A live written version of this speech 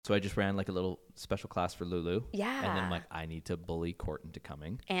So I just ran like a little special class for Lulu. Yeah. And then I'm like, I need to bully Court into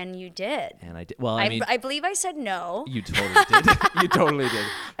coming. And you did. And I did. Well, I mean, I believe I said no. you totally did. You totally did.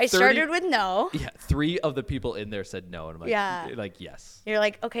 I started with no. Yeah. 3 of the people in there said no. And I'm like, like, yes. You're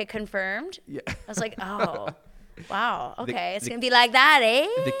like, okay, confirmed. Yeah. I was like, oh, wow. Okay. It's going to be like that, eh?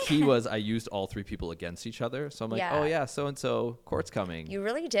 The key was I used all 3 people against each other. So I'm like, oh yeah, so-and-so, Court's coming. You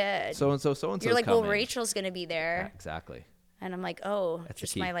really did. So-and-so, so-and-so's You're like, coming. well, Rachel's going to be there. Yeah, exactly. And I'm like, oh, That's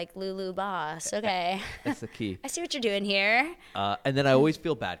just my like Lulu boss. Okay. That's the key. I see what you're doing here. And then I always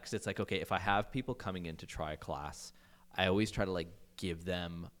feel bad because it's like, okay, if I have people coming in to try a class, I always try to like give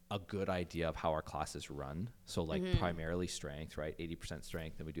them a good idea of how our classes run. So like primarily strength, right? 80%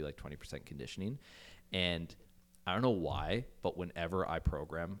 strength. Then we do like 20% conditioning. And I don't know why, but whenever I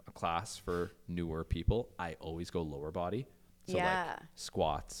program a class for newer people, I always go lower body. So like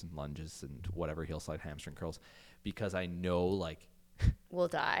squats and lunges and whatever, heel slide, hamstring curls, because I know like we'll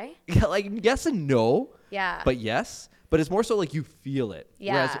die. Yeah, like yes and no. Yeah. But yes. But it's more so like you feel it.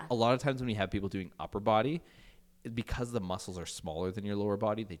 Yeah. Whereas a lot of times when you have people doing upper body, because the muscles are smaller than your lower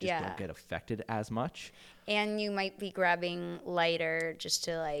body, they just don't get affected as much. And you might be grabbing lighter just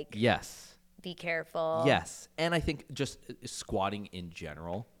to like be careful. Yes. And I think just squatting in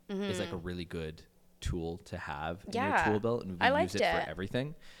general is like a really good tool to have in your tool belt, and we use it for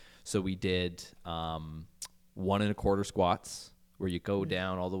everything. So we did 1 1/4 squats where you go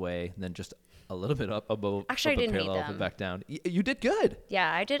down all the way and then just a little bit up above. Actually, I didn't meet them. Back down. You did good.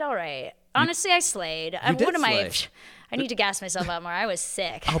 Yeah, I did all right. Honestly, I slayed. I need to gas myself out more. I was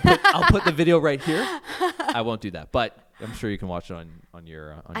sick. I'll put the video right here. I won't do that, but I'm sure you can watch it on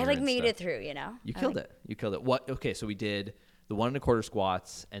your. I like made it through. You know. You killed it. You killed it. What? Okay, so we did the 1 1/4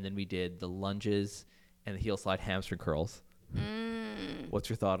 squats, and then we did the lunges and the heel slide hamstring curls. What's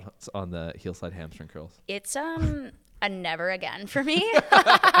your thoughts on the heel slide hamstring curls? It's a never again for me.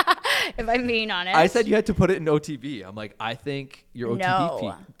 If I'm being honest. I said you had to put it in OTB. I'm like, I think your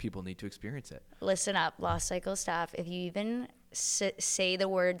OTB people need to experience it. Listen up, Lost Cycle staff. If you even say the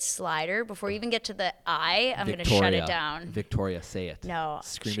word slider before you even get to the I, I'm going to shut it down. Victoria, say it. No.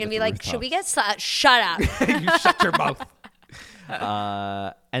 Scream She's going to be like, should we get shut up. You shut your mouth.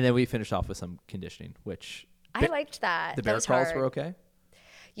 And then we finished off with some conditioning, which I liked that. The bear crawls were okay.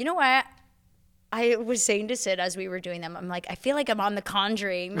 You know what? I was saying to Sid as we were doing them, I'm like, I feel like I'm on The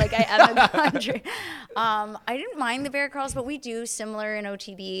Conjuring. Like I am The Conjuring. I didn't mind the bear crawls, but we do similar in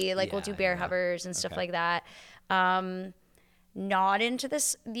OTB. Like we'll do bear hovers and stuff like that. Not into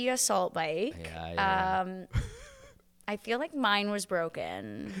the assault bike. I feel like mine was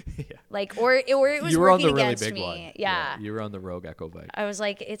broken. Like, or it was working against me. One. Yeah. You were on the Rogue Echo bike. I was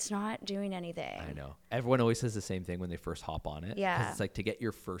like, it's not doing anything. I know. Everyone always says the same thing when they first hop on it. Yeah. Because it's like to get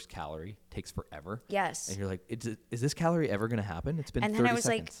your first calorie takes forever. Yes. And you're like, is this calorie ever going to happen? It's been 30 seconds. And then I was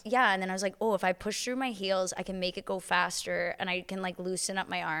like, and then I was like, oh, if I push through my heels, I can make it go faster and I can like loosen up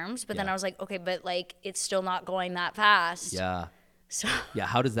my arms. But then I was like, okay, but like it's still not going that fast. Yeah. So. Yeah.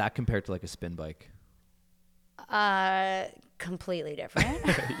 How does that compare to like a spin bike? Completely different.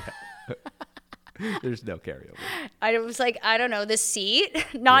 There's no carryover. I was like, I don't know, the seat,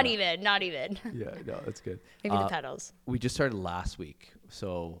 not even. Yeah, no, that's good. Maybe the pedals. We just started last week,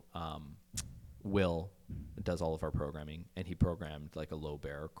 so Will does all of our programming, and he programmed like a low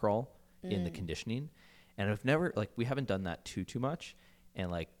bear crawl in the conditioning, and I've never we haven't done that too much,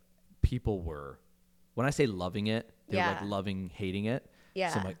 and like people were, when I say loving it, they're like loving hating it.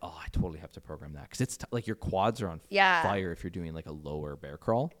 Yeah. So I'm like, oh, I totally have to program that because it's like your quads are on fire if you're doing like a lower bear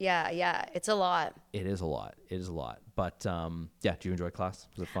crawl. Yeah. It's a lot. It is a lot. But did you enjoy class?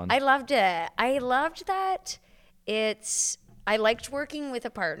 Was it fun? I loved it. I loved that I liked working with a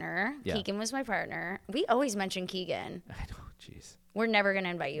partner. Yeah. Keegan was my partner. We always mention Keegan. I know. Jeez. We're never going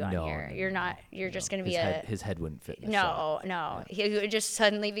to invite you on here. You're not. You're just going to be his head wouldn't fit. No. Yeah. He would just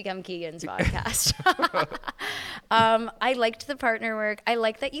suddenly become Keegan's podcast. I liked the partner work. I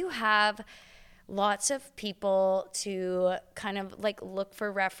like that you have lots of people to kind of like look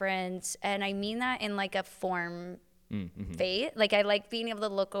for reference, and I mean that in like a form. Fate. Like I like being able to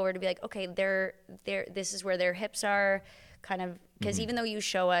look over to be like, okay, they're this is where their hips are, kind of, because even though you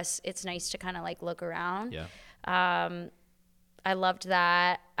show us, it's nice to kind of like look around. Yeah. I loved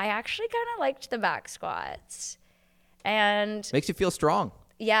that. I actually kind of liked the back squats, and makes you feel strong.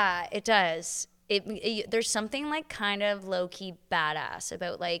 Yeah, it does. There's something like kind of low key badass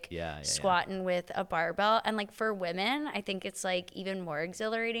about like squatting with a barbell, and like for women, I think it's like even more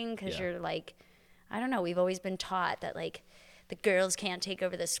exhilarating because you're like, I don't know. We've always been taught that like the girls can't take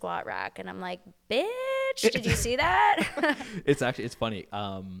over the squat rack, and I'm like, bitch, did you see that? It's funny.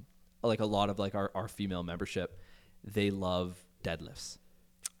 Like a lot of like our female membership, they love deadlifts.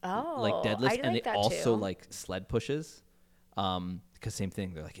 like Oh, deadlifts, I and like they that also too. like sled pushes. Because same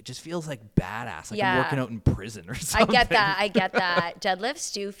thing, they're like, it just feels like badass, like I'm Yeah. working out in prison or I something. get that. I get that.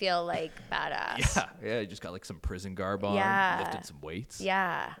 Deadlifts do feel like badass. Yeah, you just got like some prison garb on, Yeah. lifted some weights.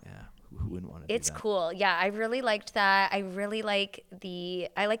 Yeah. Yeah, who wouldn't want to do It's that? cool. Yeah, I really liked that. I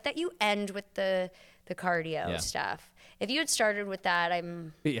like that you end with the cardio Yeah. stuff. If you had started with that,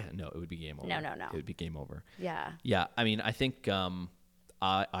 Yeah, no, it would be game over. No. It would be game over. Yeah. Yeah, I mean, I think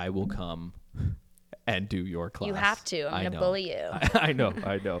I will come and do your class. You have to. I'm I going to know. bully you. I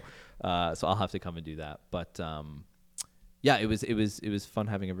know. So I'll have to come and do that. But yeah, it was fun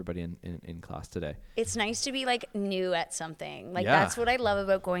having everybody in class today. It's nice to be like new at something. Like Yeah. that's what I love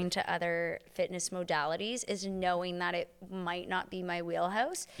about going to other fitness modalities is knowing that it might not be my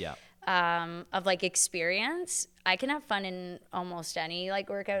wheelhouse. Yeah. Of like experience. I can have fun in almost any like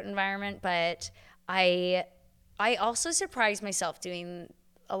workout environment, but I also surprised myself doing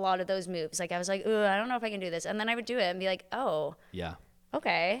a lot of those moves. Like I was like, ooh, I don't know if I can do this. And then I would do it and be like, oh, Yeah.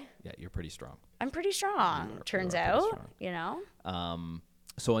 okay. Yeah, you're pretty strong. I'm pretty strong, turns you are pretty out, strong. you know?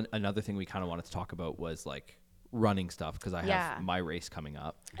 So another thing we kind of wanted to talk about was like running stuff because I Yeah. have my race coming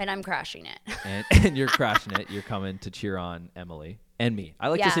up And I'm crashing it. and you're crashing it. You're coming to cheer on Emily and me. I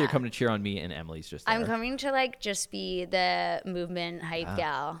like to say Yeah. you're coming to cheer on me and Emily's just there. I'm coming to like just be the movement hype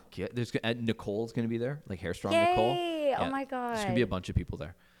gal. Yeah, Nicole's gonna be there, like Hair Strong Yay! Nicole. Oh Yeah, my there's gonna be a God. bunch of people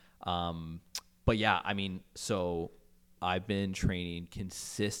there. But yeah, I mean, so I've been training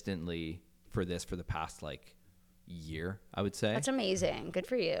consistently for this for the past like year, I would say. That's amazing. Good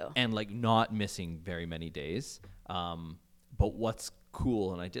for you. And like not missing very many days. But what's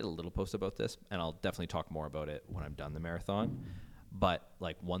cool, and I did a little post about this, and I'll definitely talk more about it when I'm done the marathon. But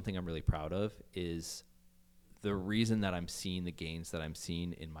like one thing I'm really proud of is the reason that I'm seeing the gains that I'm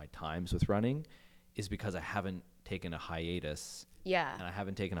seeing in my times with running is because I haven't taken a hiatus. Yeah. And I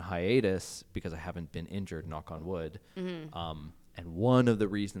haven't taken a hiatus because I haven't been injured, knock on wood. And one of the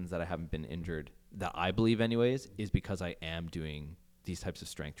reasons that I haven't been injured, that I believe anyways, is because I am doing these types of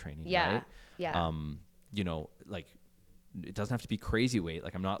strength training. Yeah. Right? Yeah. You know, like it doesn't have to be crazy weight.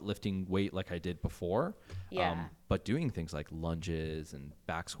 Like I'm not lifting weight like I did before. Yeah. But doing things like lunges and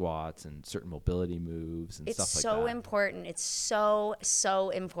back squats and certain mobility moves and It's stuff like so that. important. It's so, so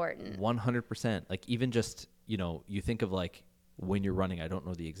important. 100%. Like even just, you know, you think of like when you're running, I don't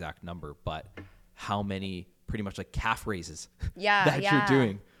know the exact number, but how many pretty much like calf raises Yeah, that yeah. you're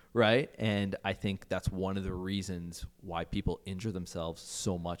doing, right? And I think that's one of the reasons why people injure themselves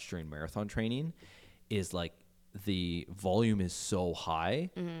so much during marathon training is like the volume is so high,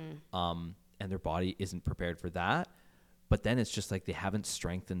 and their body isn't prepared for that. But then it's just like they haven't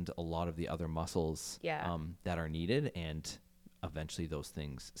strengthened a lot of the other muscles that are needed, and eventually those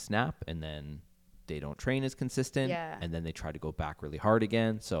things snap, and then they don't train as consistent, Yeah. and then they try to go back really hard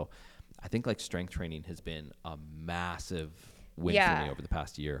again. So I think like strength training has been a massive win for me over the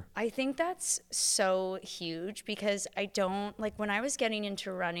past year. I think that's so huge because I don't like when I was getting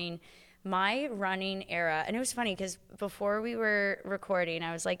into running, my running era, and it was funny because before we were recording,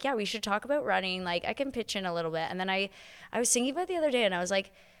 I was like, yeah, we should talk about running. Like I can pitch in a little bit. And then I was thinking about it the other day and I was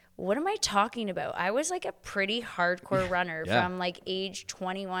like, what am I talking about? I was like a pretty hardcore runner Yeah. from like age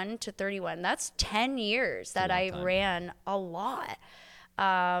 21 to 31. That's 10 years that long I time. ran a lot.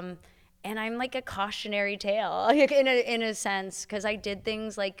 And I'm like a cautionary tale like in a sense because I did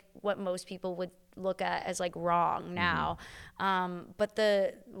things like what most people would look at as like wrong now. But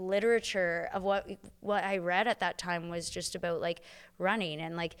the literature of what I read at that time was just about like running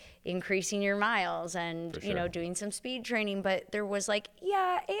and like increasing your miles and, For you know, sure. doing some speed training. But there was like,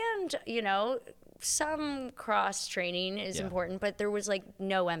 and, you know, some cross training is Yeah. important, but there was like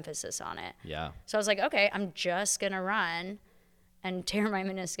no emphasis on it. Yeah. So I was like, okay, I'm just going to run and tear my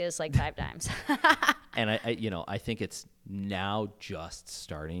meniscus like 5 times. And I think it's now just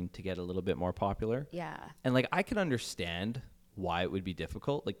starting to get a little bit more popular. Yeah. And like I can understand why it would be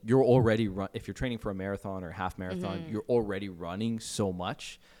difficult. Like you're already if you're training for a marathon or a half marathon, you're already running so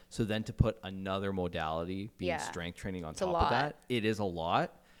much. So then to put another modality being Yeah. strength training on a top of lot. that, it is a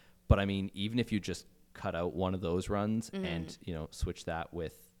lot. But I mean, even if you just cut out one of those runs and, you know, switch that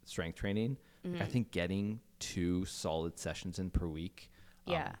with strength training, like I think getting 2 solid sessions in per week.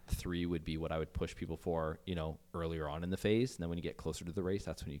 Yeah. 3 would be what I would push people for, you know, earlier on in the phase. And then when you get closer to the race,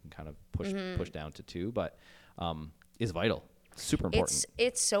 that's when you can kind of push down to 2, but is vital. Super important.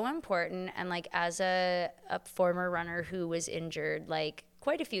 It's so important. And like as a former runner who was injured like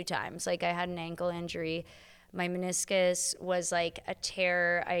quite a few times, like I had an ankle injury. My meniscus was like a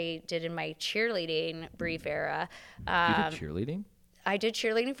tear I did in my cheerleading brief era. You did cheerleading? I did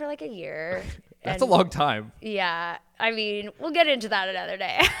cheerleading for like a year. That's a long time. Yeah. I mean, we'll get into that another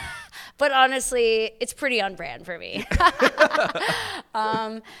day. But honestly, it's pretty on brand for me.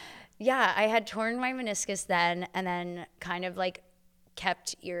 Yeah, I had torn my meniscus then, and then kind of like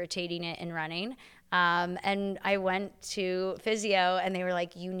kept irritating it in running. And I went to physio, and they were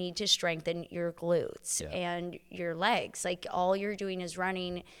like, you need to strengthen your glutes and your legs. Like, all you're doing is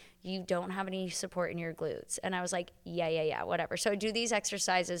running. You don't have any support in your glutes. And I was like, yeah, whatever. So I'd do these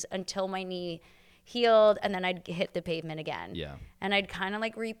exercises until my knee healed, and then I'd hit the pavement again. Yeah. And I'd kind of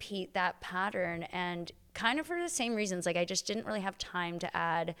like repeat that pattern, and kind of for the same reasons. Like, I just didn't really have time to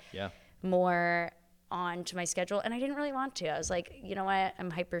add more onto my schedule, and I didn't really want to. I was like, you know what?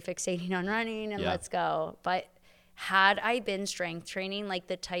 I'm hyper fixating on running, and let's go. But had I been strength training, like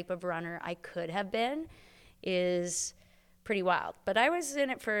the type of runner I could have been, is pretty wild. But I was in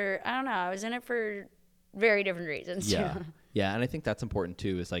it for, I don't know, I was in it for very different reasons. Yeah. Yeah. And I think that's important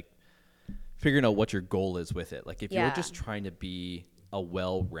too, is like figuring out what your goal is with it. Like, if you're just trying to be a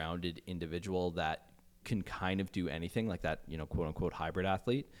well-rounded individual that can kind of do anything, like that, you know, quote unquote hybrid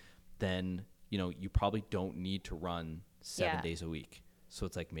athlete, then, you know, you probably don't need to run 7 days a week. So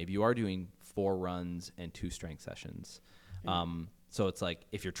it's like, maybe you are doing 4 runs and 2 strength sessions. So it's like,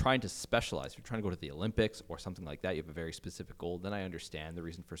 if you're trying to specialize, if you're trying to go to the Olympics or something like that, you have a very specific goal, then I understand the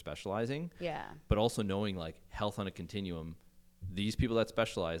reason for specializing. Yeah. But also knowing, like, health on a continuum, these people that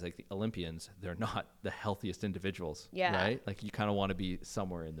specialize, like the Olympians, they're not the healthiest individuals, right? Like, you kind of want to be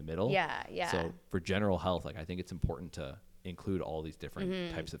somewhere in the middle. Yeah. So for general health, like, I think it's important to include all these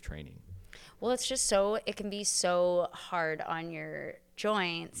different types of training. Well, it's just it can be so hard on your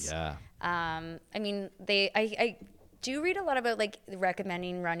joints. Yeah. I mean, I do read a lot about like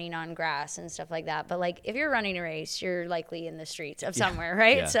recommending running on grass and stuff like that. But like, if you're running a race, you're likely in the streets of somewhere,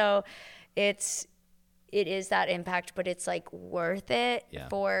 right? Yeah. So it is that impact, but it's like worth it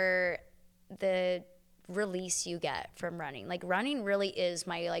for the release you get from running. Like, running really is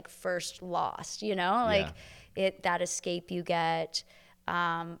my like first loss, you know, like that escape you get.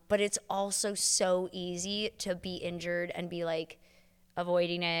 But it's also so easy to be injured and be like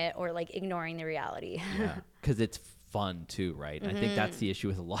avoiding it or like ignoring the reality. Yeah, because it's fun too, right? And I think that's the issue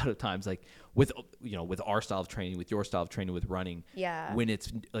with a lot of times, like with, you know, with our style of training, with your style of training, with running. Yeah. When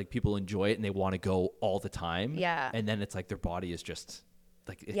it's like people enjoy it and they want to go all the time. Yeah. And then it's like their body is just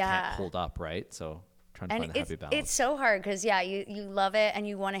like it can't hold up, right? So trying to find a happy balance. It's so hard because you love it and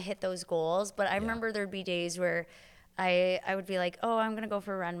you want to hit those goals, but I remember there'd be days where I would be like, oh, I'm going to go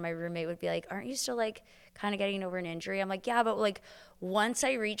for a run. My roommate would be like, aren't you still like kind of getting over an injury? I'm like, yeah, but like once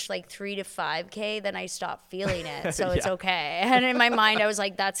I reach like 3 to 5K, then I stop feeling it. So it's okay. And in my mind, I was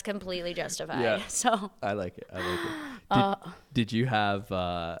like, that's completely justified. Yeah. So I like it. Did you have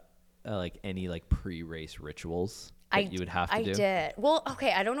like any like pre-race rituals that you would have to do? I did. Well,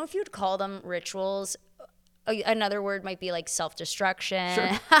 okay. I don't know if you'd call them rituals. Another word might be like self-destruction.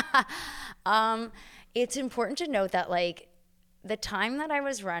 Sure. It's important to note that like the time that I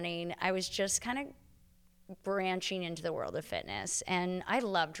was running, I was just kind of branching into the world of fitness, and I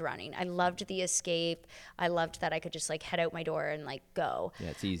loved running. I loved the escape. I loved that I could just like head out my door and like go.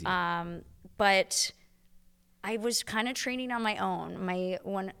 Yeah, it's easy. But I was kind of training on my own.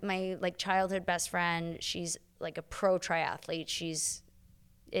 My like childhood best friend, she's like a pro triathlete. She's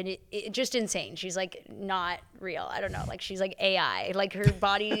it just insane. She's like not real. I don't know. Like, she's like AI. Like, her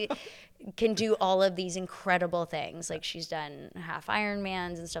body can do all of these incredible things. Like, she's done half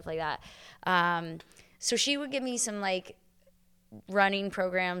Ironmans and stuff like that. So she would give me some like running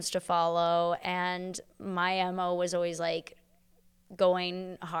programs to follow, and my MO was always like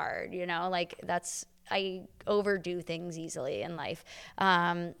going hard, you know, like I overdo things easily in life.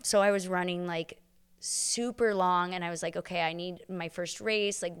 So I was running like super long, and I was like, okay, I need my first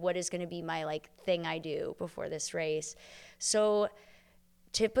race. Like, what is going to be my like thing I do before this race? So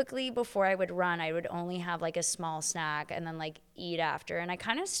typically before I would run, I would only have like a small snack and then like eat after. And I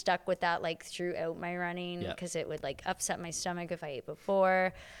kind of stuck with that like throughout my running because it would like upset my stomach if I ate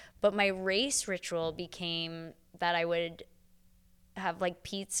before. But my race ritual became that I would have like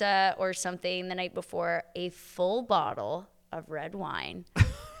pizza or something the night before, a full bottle of red wine.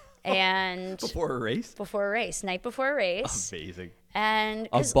 And before a race, night before a race. Amazing. And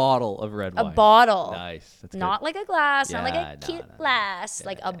a bottle of red wine. A bottle. Nice. That's not good. like a glass, not like a cute glass,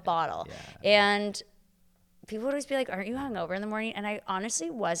 like a bottle. Yeah. And people would always be like, aren't you hungover in the morning? And I honestly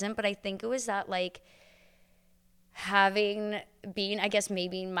wasn't, but I think it was that like being, I guess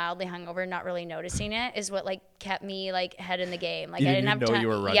maybe mildly hungover, not really noticing it, is what like kept me like head in the game. Like, I didn't have time. You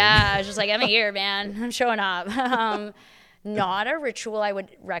were running. Yeah, I was just like, I'm here, man. I'm showing up. Not a ritual I would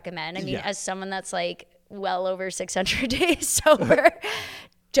recommend. I mean, as someone that's like well over 600 days sober,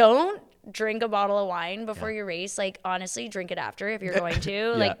 don't drink a bottle of wine before your race. Like, honestly, drink it after if you're going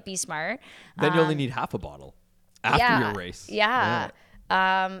to. Like, be smart. Then you only need half a bottle after your race. Yeah.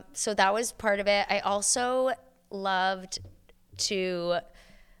 So that was part of it. I also loved to,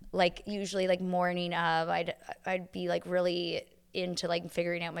 like, usually like morning of, I'd be like really into like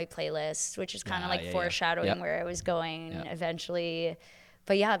figuring out my playlist, which is kind of like foreshadowing where I was going eventually.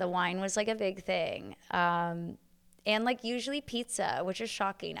 But yeah, the wine was like a big thing. And like usually pizza, which is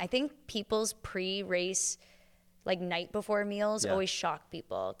shocking. I think people's pre-race, like night before meals always shock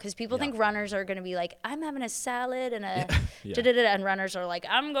people, because people think runners are going to be like, I'm having a salad and a and runners are like,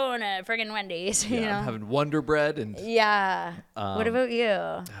 I'm going to friggin' Wendy's. You know? I'm having Wonder Bread and what about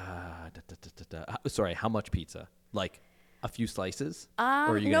you? Sorry, how much pizza? Like a few slices? Or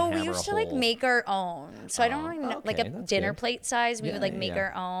are you no, gonna we hammer used a to like whole... make our own. So I don't really know, like a dinner good. plate size. We would like make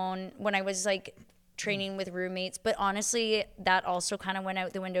yeah. our own when I was like training with roommates. But honestly, that also kind of went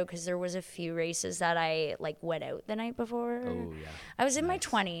out the window because there was a few races that I like went out the night before. Oh yeah. I was in my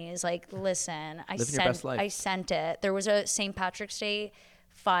 20s. Like, listen, Living your best life. I sent it. There was a St. Patrick's Day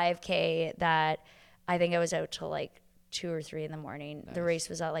 5K that I think I was out till like 2 or 3 in the morning. Nice. The race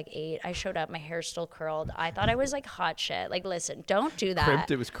was at like 8. I showed up, my hair still curled. I thought I was like hot shit. Like, listen, don't do that. Crimped?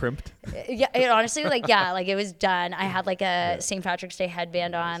 It was crimped? Yeah, it honestly, like, yeah, like it was done. I had like a St. Patrick's Day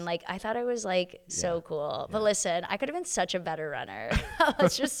headband on. Like, I thought I was like so cool. But listen, I could have been such a better runner.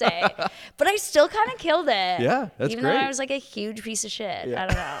 Let's just say. But I still kind of killed it. Yeah, that's even great. though I was like a huge piece of shit.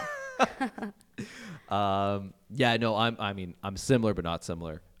 Yeah. I don't know. Yeah, no, I'm similar but not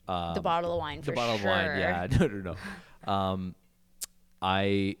similar. The bottle of wine, for the bottle sure. of wine, yeah. No. I don't know.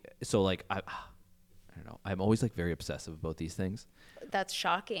 I'm always like very obsessive about these things. That's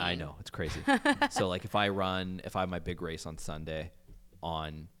shocking. I know, it's crazy. So like if I have my big race on Sunday,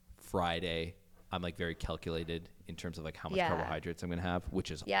 on Friday, I'm like very calculated in terms of like how much carbohydrates I'm going to have,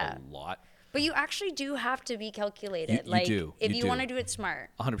 which is a lot. But you actually do have to be calculated. You like, do. If you want to do it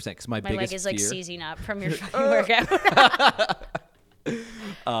smart. 100%. Because my leg biggest is like fear, seizing up from your fucking workout.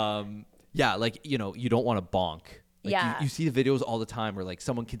 yeah, like, you know, you don't want to bonk. Like you see the videos all the time where like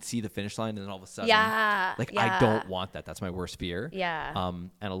someone can see the finish line and then all of a sudden, I don't want that. That's my worst fear. Yeah. And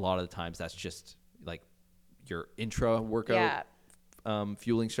a lot of the times that's just like your intra workout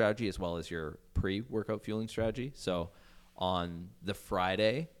fueling strategy as well as your pre-workout fueling strategy. So on the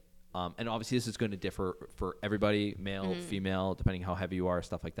Friday, and obviously this is going to differ for everybody, male, female, depending how heavy you are,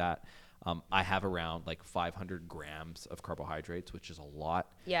 stuff like that. I have around like 500 grams of carbohydrates, which is a lot.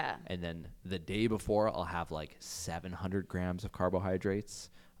 Yeah. And then the day before, I'll have like 700 grams of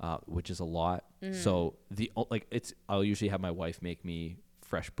carbohydrates, which is a lot. So I'll usually have my wife make me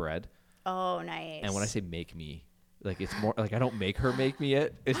fresh bread. Oh, nice. And when I say make me, like it's more like I don't make her make me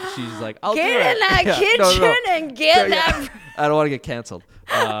it. She's like, I'll get do it. in that kitchen and get that. I don't want to get canceled.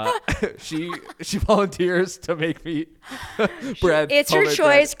 She volunteers to make me bread. It's her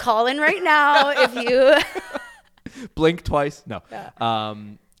choice. Bread. Call in right now if you blink twice. No. Yeah.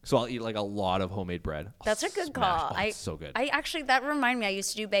 So I'll eat like a lot of homemade bread. That's a good call. It's so good. I actually, that reminded me, I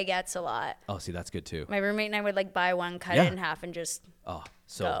used to do baguettes a lot. Oh, see, that's good too. My roommate and I would like buy one, cut it in half, and just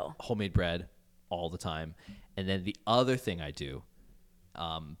go. Homemade bread all the time. And then the other thing I do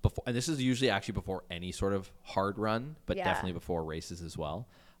before, and this is usually actually before any sort of hard run, but definitely before races as well,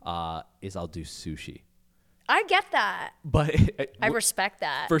 is I'll do sushi. I get that. But I respect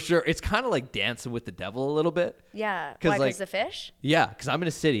that. For sure. It's kind of like dancing with the devil a little bit. Yeah. Why? Because the fish? Yeah. Because I'm in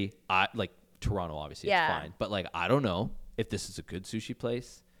a city, like Toronto, obviously, it's fine. But like, I don't know if this is a good sushi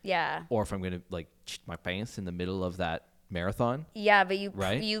place. Yeah. Or if I'm going to like cheat my pants in the middle of that marathon. Yeah, but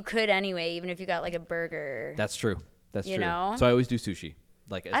you could anyway, even if you got like a burger. That's true. That's true. Know? So I always do sushi.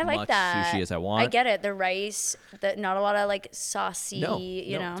 Like as much sushi as I want. I get it. The rice, not a lot of like saucy,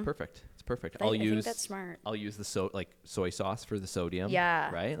 you know. It's perfect. It's perfect. I think that's smart. I'll use the soy sauce for the sodium.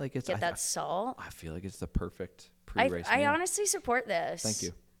 Yeah. Right? Like it's that salt. I feel like it's the perfect pre-race I meal. honestly support this. Thank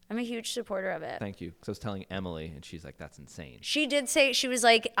you. I'm a huge supporter of it. Thank you. Because I was telling Emily, and she's like, that's insane. She did say, she was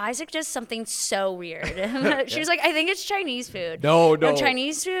like, Isaac does something so weird. She was like, I think it's Chinese food. No.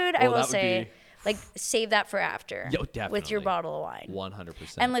 Chinese food, I will say, like, save that for after. Yo, definitely. With your bottle of wine.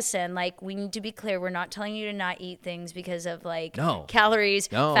 100%. And listen, like, we need to be clear. We're not telling you to not eat things because of, like, No.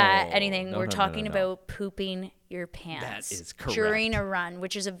 calories, No. fat, anything. No, We're no, talking no. about pooping your pants. That is correct. During a run,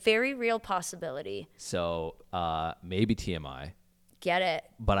 which is a very real possibility. So maybe TMI. Get it.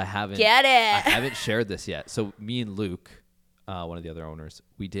 But I haven't. Get it. I haven't shared this yet. So me and Luke, one of the other owners,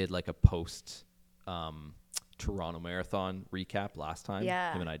 we did like a post Toronto Marathon recap last time.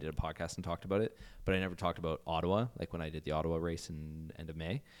 Yeah. Him and I did a podcast and talked about it. But I never talked about Ottawa, like when I did the Ottawa race in end of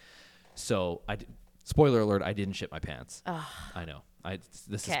May. So Spoiler alert, I didn't shit my pants. I know.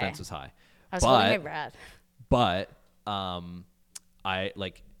 The suspense was high. I was holding my breath. But I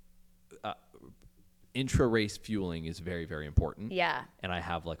like intra-race fueling is very, very important. Yeah. And I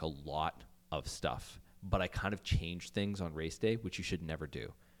have like a lot of stuff. But I kind of change things on race day, which you should never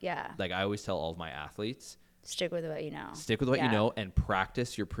do. Yeah. Like I always tell all of my athletes, stick with what you know. Stick with what you know and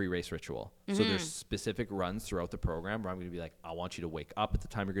practice your pre-race ritual. So there's specific runs throughout the program where I'm going to be like, I want you to wake up at the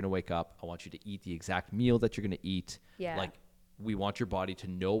time you're going to wake up. I want you to eat the exact meal that you're going to eat. Yeah. Like we want your body to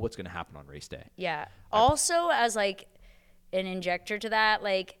know what's going to happen on race day. Yeah. Also, as like an injector to that,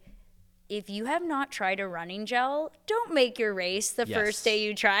 like if you have not tried a running gel, don't make your race the first day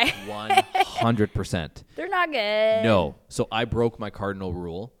you try. 100%. They're not good. No. So I broke my cardinal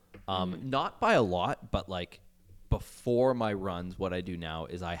rule. Not by a lot, but like before my runs, what I do now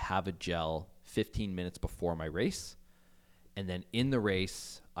is I have a gel 15 minutes before my race. And then in the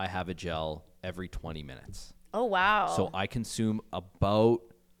race, I have a gel every 20 minutes. Oh, wow. So I consume about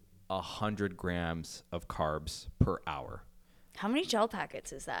 100 grams of carbs per hour. How many gel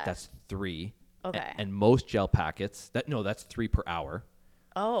packets is that? That's 3. Okay. And most gel packets, that's 3 per hour.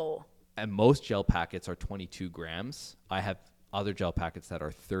 Oh. And most gel packets are 22 grams. I have other gel packets that are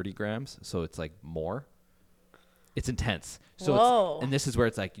 30 grams. So it's like more. It's intense. So and this is where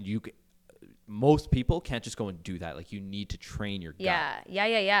it's like most people can't just go and do that. Like you need to train your gut.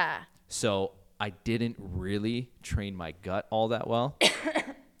 Yeah. So I didn't really train my gut all that well.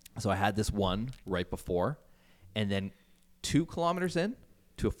 So I had this one right before, and then 2 kilometers in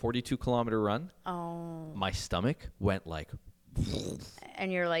to a 42-kilometer run, my stomach went like,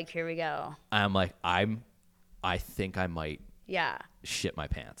 and you're like, here we go. I'm like, I think I might shit my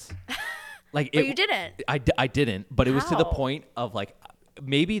pants. Like, but you didn't. I didn't, but it was to the How? point of like,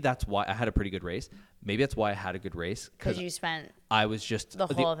 maybe that's why I had a pretty good race. Maybe that's why I had a good race. Because you spent I was just the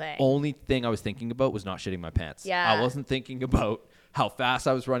whole thing. Only thing I was thinking about was not shitting my pants. Yeah. I wasn't thinking about how fast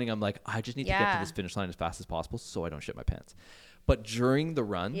I was running. I'm like, I just need to get to Yeah. this finish line as fast as possible so I don't shit my pants. But during the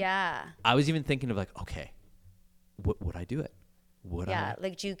run, I was even thinking of like, okay, would I do it? Would I?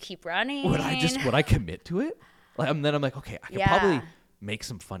 Like, do you keep running? Would I commit to it? Like, and then I'm like, okay, I could probably make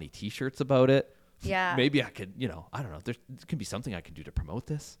some funny T-shirts about it. Yeah. Maybe I could, I don't know. There can be something I can do to promote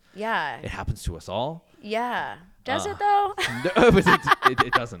this. Yeah. It happens to us all. Yeah. Does it though? No, but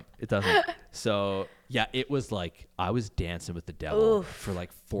it doesn't. It doesn't. So yeah, it was like I was dancing with the devil for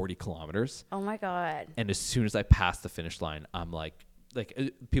like 40 kilometers. Oh my God. And as soon as I passed the finish line, I'm like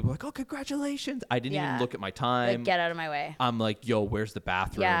people are like, oh, congratulations. I didn't even look at my time. Like, get out of my way. I'm like, yo, where's the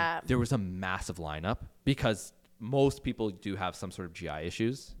bathroom? Yeah. There was a massive lineup because most people do have some sort of GI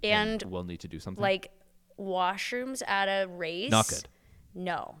issues and will need to do something. Like washrooms at a race. Not good.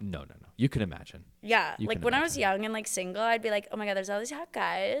 No. You can imagine. Yeah. Like when I was young and like single, I'd be like, oh my God, there's all these hot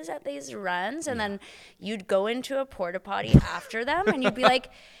guys at these runs. And then you'd go into a porta potty after them and you'd be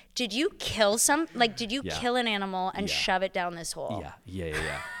like, did you kill did you kill an animal and shove it down this hole?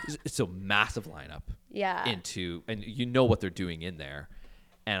 Yeah. So massive lineup. Yeah. And you know what they're doing in there.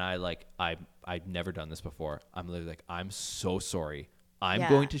 And I've never done this before. I'm literally like, I'm so sorry. I'm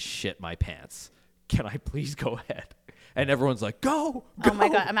going to shit my pants. Can I please go ahead? And everyone's like, go. Oh my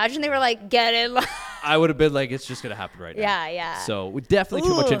God. Imagine they were like, get in. I would have been like, it's just going to happen right now. Yeah. So definitely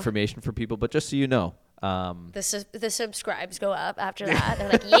too much information for people, but just so you know. The subscribes go up after that. They're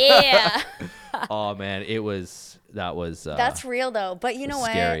like, yeah. Oh man, that was that's real though. But you know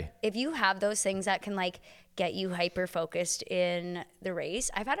what? Scary. If you have those things that can like get you hyper focused in the race,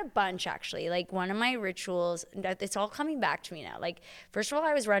 I've had a bunch actually. Like one of my rituals, it's all coming back to me now. Like first of all,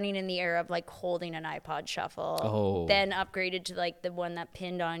 I was running in the era of like holding an iPod shuffle. Then upgraded to like the one that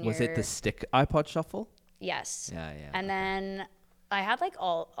pinned on Was it the stick iPod shuffle? Yes. Yeah. And then I had like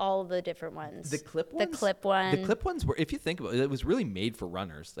all the different ones. The clip ones? The clip one. The clip ones were, if you think about it, it was really made for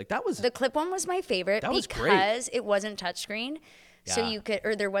runners. Like that was. The clip one was my favorite because it wasn't touchscreen. Yeah. So you could,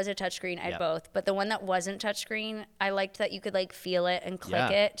 or there was a touchscreen. I had both, but the one that wasn't touchscreen, I liked that you could like feel it and click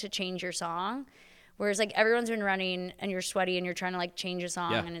it to change your song. Whereas like everyone's been running and you're sweaty and you're trying to like change a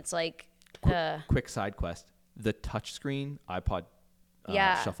song and it's like. Quick side quest: the touchscreen iPod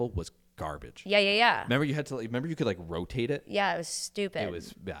shuffle was garbage. Yeah. Remember you could like rotate it? Yeah, it was stupid. It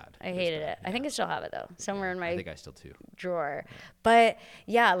was bad. I hated it. Yeah. I think I still have it though, somewhere in my. I think I still do. Drawer. Yeah. But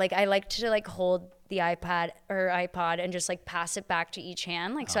yeah, like I like to like hold the iPad or iPod and just like pass it back to each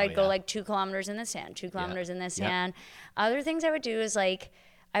hand. Like, so I'd go like 2 kilometers in this hand, 2 kilometers in this hand. Other things I would do is like,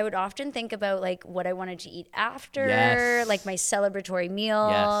 I would often think about like what I wanted to eat after, like my celebratory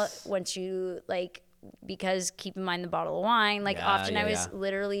meal. Once you like, because keep in mind the bottle of wine, like often I was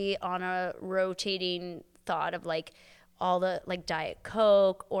literally on a rotating thought of like, all the like Diet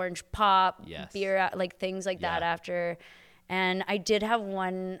Coke, Orange Pop, Yes. beer, like things like that Yeah. after. And I did have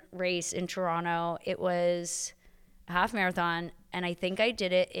one race in Toronto. It was a half marathon, and I think I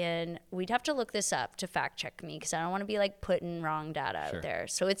did it in, we'd have to look this up to fact check me because I don't want to be like putting wrong data Sure. out there.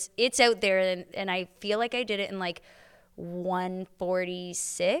 So it's out there, and I feel like I did it in like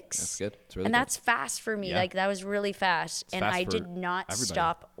 1:46. That's good. It's really and good. that's fast for me. Yeah. Like that was really fast. And fast I for did not everybody.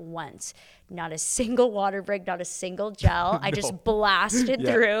 stop once. Not a single water break, not a single gel. I just blasted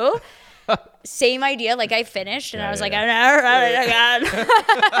Yeah. through. Same idea. Like I finished and Yeah, I was yeah, like, yeah. I never run it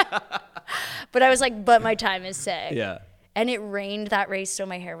again. But I was like, but my time is sick. Yeah. And it rained that race, so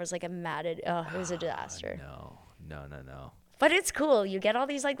my hair was like a matted. Oh, it was a disaster. No. But it's cool. You get all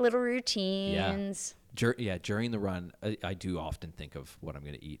these like little routines. During the run, I do often think of what I'm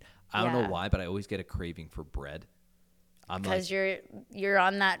going to eat. I don't know Yeah. why, but I always get a craving for bread. I'm like, Because you're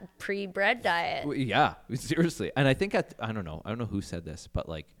on that pre-bread diet. yeah, seriously. And I think I don't know who said this, but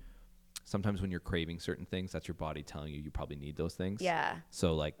like sometimes when you're craving certain things, that's your body telling you probably need those things. Yeah.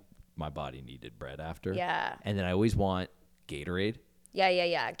 So like my body needed bread after. Yeah. And then I always want Gatorade.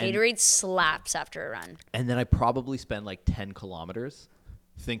 Yeah. Gatorade slaps after a run. And then I probably spend like 10 kilometers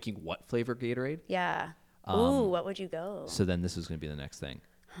thinking what flavor Gatorade. Yeah. Ooh, what would you go? So then this is going to be the next thing.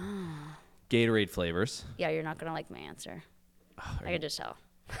 Gatorade flavors. Yeah, you're not gonna like my answer. I could just tell.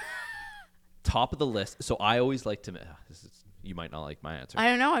 Top of the list. So I always like to. You might not like my answer. I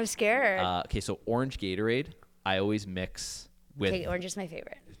don't know. I'm scared. Okay, so orange Gatorade. I always mix with. Okay, orange is my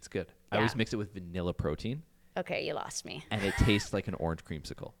favorite. It's good. I Yeah. always mix it with vanilla protein, Okay, you lost me. and it tastes like an orange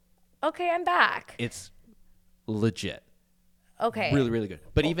creamsicle. Okay, I'm back. It's legit. Okay. Really, really good.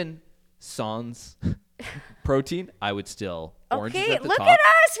 But even sans protein, I would still. Orange is Okay, at the look top. at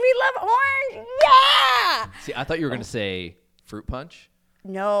us. We love orange. Yeah. See, I thought you were going to say fruit punch.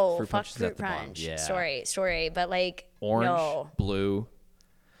 No, Fruit fuck punch is fruit at the bottom. punch. Yeah. Sorry, but like Orange, no. blue.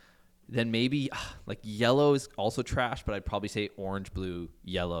 Then maybe like yellow is also trash, but I'd probably say orange, blue,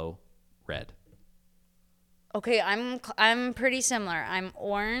 yellow, red. Okay, I'm pretty similar. I'm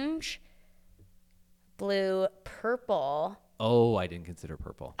orange, blue, purple. Oh, I didn't consider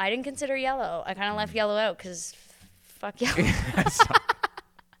purple. I didn't consider yellow. I kind of left yellow out because fuck yellow.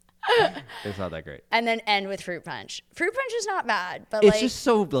 It's not that great. And then end with fruit punch. Fruit punch is not bad, but It's like, just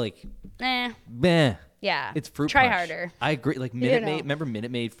so like eh, meh. yeah. It's fruit Try punch. harder. I agree. Like You Minute know. Maid. Remember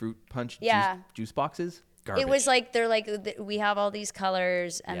Minute Maid fruit punch Yeah. juice boxes? Garbage. It was like they're like we have all these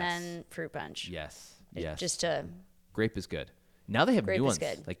colors and Yes. then fruit punch. Yes. Just to Grape is good. Now they have Grape new is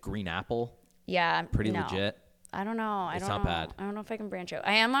ones good. like green apple. yeah, Pretty no. legit. I don't know. It's I don't not know. bad. I don't know if I can branch out.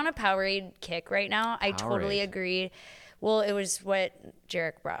 I am on a Powerade kick right now. I totally Powerade. agree. Well, it was what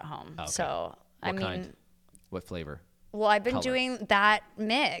Jarek brought home. Okay. So I What mean, kind? What flavor? well, I've been Color. doing that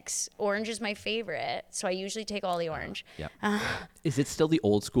mix. Orange is my favorite, so I usually take all the orange. Yeah. Is it still the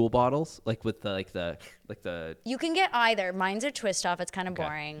old school bottles, like with the the? You can get either. Mine's a twist off. It's kind of Okay.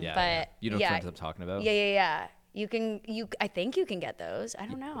 boring, Yeah, but yeah. You know yeah, what I'm talking about? yeah. You can. I think you can get those. I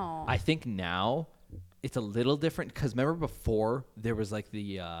don't know. I think now it's a little different because remember before there was like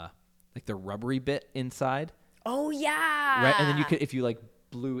the rubbery bit inside, Oh yeah. right? And then you could if you like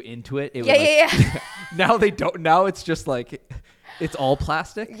blew into it, it Yeah, would like, yeah. Now they don't. Now it's just like it's all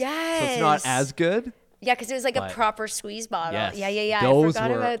plastic. So it's not Yes. as good. Yeah, because it was like But- a proper squeeze bottle. Yes. Yeah. Those I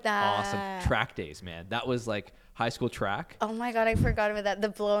forgot were about that. awesome track days, man. That was like high school track. Oh my god, I forgot about that. The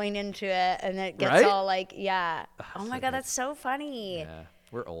blowing into it and it gets Right? all like, yeah. Oh my so god, good. that's so funny. Yeah,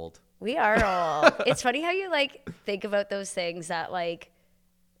 we're old. We are old. It's funny how you like think about those things that like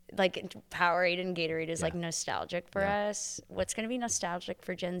Powerade and Gatorade is like Yeah. nostalgic for Yeah. us. What's gonna be nostalgic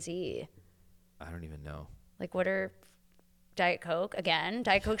for Gen Z? I don't even know. Like what are Diet Coke again?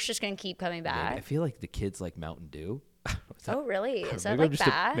 Diet Coke's just gonna keep coming Maybe. I back. feel like the kids like Mountain Dew. Is that- Oh really? Is that maybe I'm like just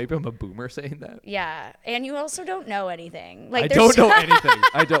bad? maybe I'm a boomer saying that. Yeah, and you also don't know anything. Like I there's- don't know anything.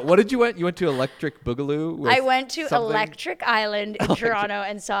 I don't. What did you went? You went to Electric Boogaloo? With I went to something? Electric Island in Toronto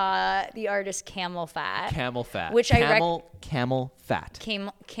and saw the artist Camel Fat. Camel Fat. Which I rec- Camel Fat.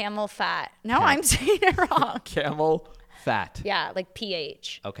 Camel Fat. No, I'm saying it wrong. Camel Fat. Yeah, like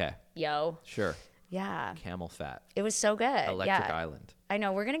PH. Okay, Yo. sure. Yeah. Camel Fat. It was so good. Electric yeah. Island. I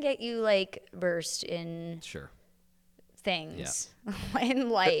know. We're going to get you like versed in Sure. things in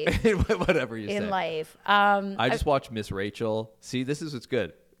life. Whatever you in say. life. I just watched Miss Rachel. See, this is what's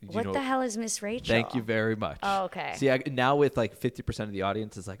good. You What know- the hell is Miss Rachel? Thank you very much. Oh, okay. See, now with like 50% of the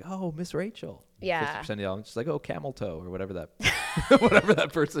audience is like, oh, Miss Rachel. Yeah. 50% of the audience is like, oh, camel toe or whatever that, whatever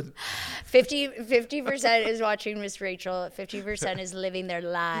that person. 50% is watching Miss Rachel. 50% is living their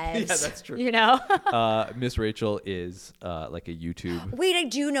lives. Yeah, that's true. You know? Miss Rachel is like a YouTube. Wait, I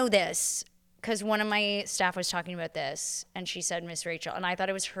do know this. because one of my staff was talking about this, and she said Miss Rachel, and I thought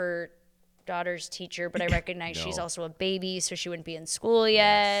it was her daughter's teacher, but I recognize she's No. also a baby, so she wouldn't be in school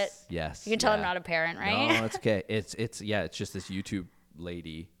yet. Yes. You can tell I'm yeah. not a parent, right? No, it's okay. It's just this YouTube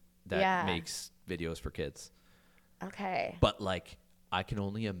lady that Yeah. makes videos for kids. Okay. But like, I can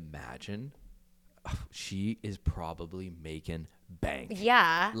only imagine she is probably making bank.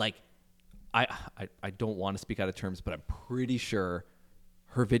 Yeah. Like, I don't want to speak out of terms, but I'm pretty sure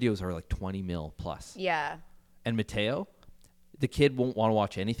her videos are like 20 mil plus. Yeah. And Mateo, the kid won't want to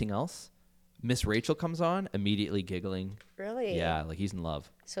watch anything else. Miss Rachel comes on, immediately giggling. Really? Yeah, like he's in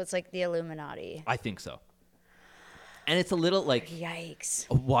love. So it's like the Illuminati. I think so. And it's a little like Yikes.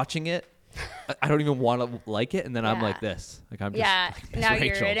 watching it. I don't even want to like it, and then I'm Yeah. like this. Like I'm just Yeah. like, Miss Now Rachel,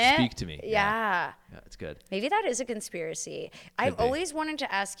 you're in it. speak to me. Yeah. Yeah, it's good. Maybe that is a conspiracy. I've be. always wanted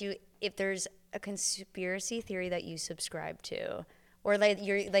to ask you if there's a conspiracy theory that you subscribe to, or like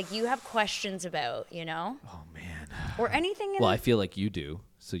you have questions about, you know, Oh man. or anything. Well, I feel like you do,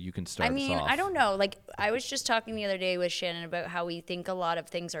 so you can start I mean, us off. I don't know. Like, I was just talking the other day with Shannon about how we think a lot of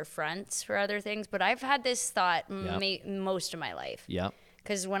things are fronts for other things, but I've had this thought most of my life. Yep.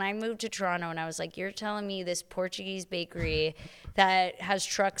 Because when I moved to Toronto and I was like, you're telling me this Portuguese bakery that has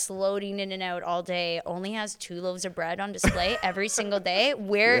trucks loading in and out all day only has 2 loaves of bread on display every single day?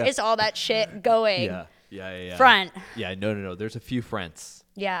 Where is all that shit going? Yeah. Front. Yeah, no. There's a few fronts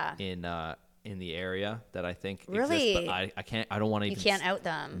Yeah. in the area that I think Really? exist, but I can't. I don't want to You even. can't out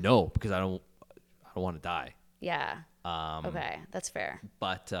them. No, because I don't want to die. Yeah. Okay, that's fair.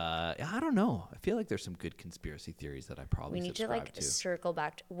 But I don't know. I feel like there's some good conspiracy theories that I probably We need to subscribe like to. circle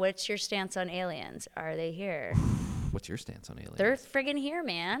back. What's your stance on aliens? Are they here? What's your stance on aliens? They're friggin' here,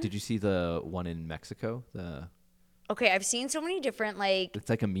 man. Did you see the one in Mexico? Okay, I've seen so many different like. It's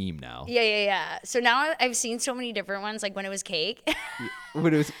like a meme now. Yeah. So now I've seen so many different ones. Like when it was cake,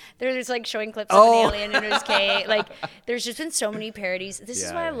 When it was, they're just like showing clips of an alien and it was cake. Like there's just been so many parodies. This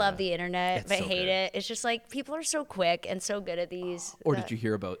is why I love the internet, It's but so hate good. it. It's just like people are so quick and so good at these. or did you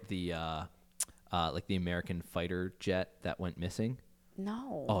hear about the like the American fighter jet that went missing?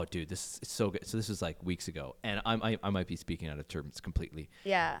 No. Oh, dude, this is so good. So this was like weeks ago, and I might be speaking out of terms completely.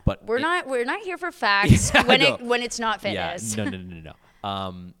 Yeah. but we're not here for facts Yeah, I know. when it's not fitness. Yeah,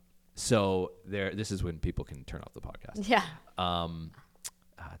 no. So this is when people can turn off the podcast. Yeah.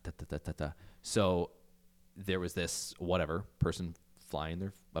 So there was this person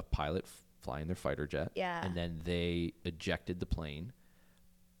a pilot flying their fighter jet. Yeah. And then they ejected the plane,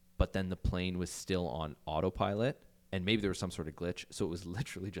 but then the plane was still on autopilot, and maybe there was some sort of glitch, so it was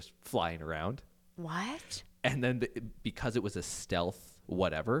literally just flying around. What? And then because it was a stealth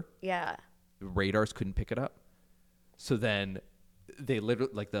whatever, Yeah. radars couldn't pick it up. So then they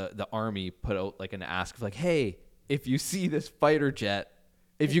literally, like the army put out like an ask of like, hey, if you see this fighter jet,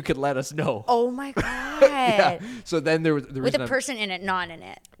 if you could let us know. Oh my god. Yeah. So then there was the With reason a person in it, not in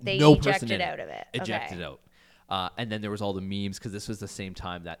it. They no person ejected in out of it. Ejected Okay. out. And then there was all the memes because this was the same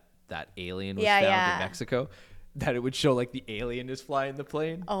time that alien was Yeah, found yeah. in Mexico. That it would show like the alien is flying the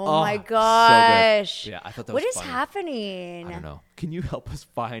plane. Oh my so good. gosh. Yeah, I thought that What was is funny. happening? I don't know. Can you help us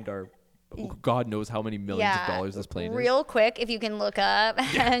find our? God knows how many millions of dollars this plane is. Real quick, if you can look up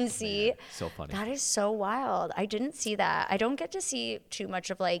and see. Man, so funny. That is so wild. I didn't see that. I don't get to see too much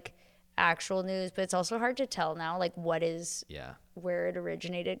of like actual news, but it's also hard to tell now like what is Yeah. where it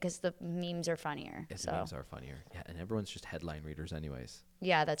originated because the memes are funnier. Yes, So memes are funnier. Yeah, and everyone's just headline readers anyways.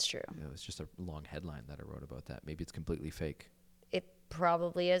 yeah, that's true. It was just a long headline that I wrote about that. Maybe it's completely fake. It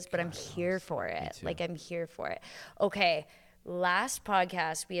probably is, but I'm here for it. too. Like I'm here for it. Okay. Last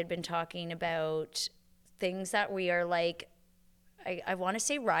podcast we had been talking about things that we are like I want to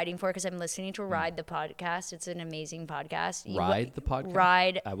say riding for because I'm listening to Ride the podcast. It's an amazing podcast. Ride the podcast?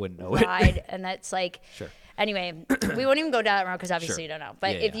 Ride. I wouldn't know it. Ride, and that's like. Sure. Anyway, we won't even go down that road because obviously Sure. you don't know.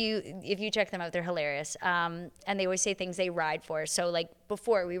 But Yeah, if you check them out, they're hilarious. And they always say things they ride for. So like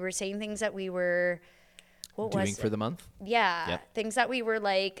before, we were saying things that we were. What Doing was for it? the month? Yeah, Yep. things that we were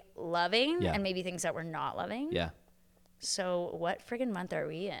like loving, Yeah. and maybe things that we're not loving. Yeah. So what friggin' month are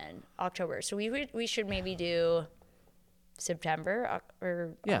we in? October. So we should maybe do September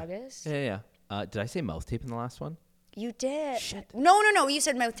or Yeah. August. Yeah. Did I say mouth tape in the last one? You did. No. You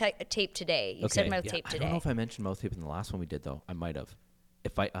said mouth tape today. You said Okay, mouth yeah. tape I don't today. know if I mentioned mouth tape in the last one we did though. I might have.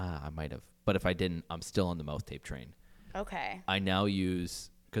 I might have. But if I didn't, I'm still on the mouth tape train. Okay. I now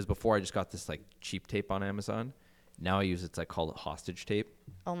use, because before I just got this like cheap tape on Amazon. Now I use, it's like called hostage tape.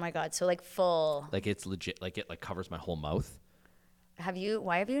 Oh my God. So like full. Like it's legit, like it like covers my whole mouth.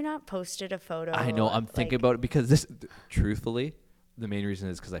 Why have you not posted a photo? I know, I'm thinking about it because this, truthfully, the main reason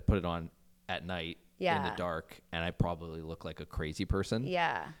is because I put it on at night in the dark, and I probably look like a crazy person.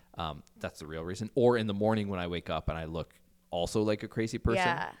 Yeah. That's the real reason. Or in the morning when I wake up and I look also like a crazy person.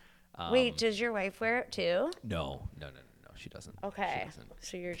 Yeah. Wait, does your wife wear it too? No, she doesn't. Okay. She doesn't.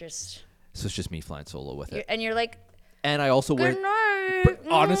 So you're just... So it's just me flying solo with it. And you're like, and I also wear... good night.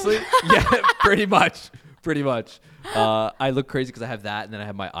 Honestly, yeah, pretty much. I look crazy because I have that, and then I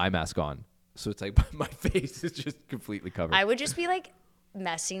have my eye mask on. So it's like my face is just completely covered. I would just be like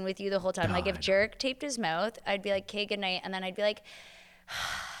messing with you the whole time. No, like if I know. Jarek taped his mouth, I'd be like, okay, good night. And then I'd be like,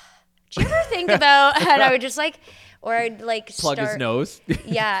 do you ever think about... And I would just like... Or I'd like Plug his nose.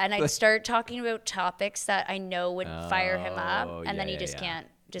 Yeah, and I'd start talking about topics that I know would fire him up, and then he just can't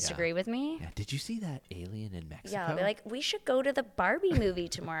disagree with me. Yeah. Did you see that alien in Mexico? Yeah, I'll be like, we should go to the Barbie movie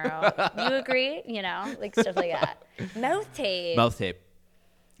tomorrow. You agree? You know, like stuff like that. Mouth tape. Mouth tape.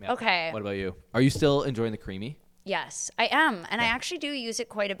 Yeah. Okay. What about you? Are you still enjoying the creamy? Yes, I am, and I actually do use it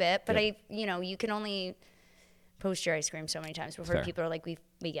quite a bit. But you can only post your ice cream so many times before people are like, we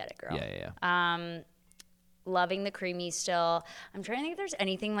get it, girl. Yeah. Loving the creamy still. I'm trying to think if there's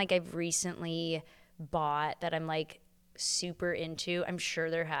anything like I've recently bought that I'm like super into. I'm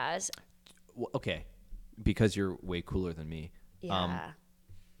sure there has. Well, okay, because you're way cooler than me. Yeah.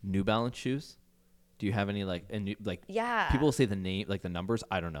 New Balance shoes. Do you have any Yeah. People say the name, like the numbers.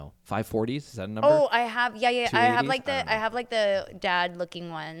 I don't know. 540s, is that a number? Oh, I have. Yeah. I have 280s? I have like the dad looking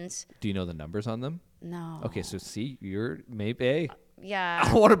ones. Do you know the numbers on them? No. Okay, so see, you're maybe. Yeah.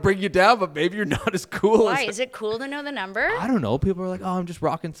 I don't want to bring you down, but maybe you're not as cool. Why? Is it cool to know the number? I don't know. People are like, oh, I'm just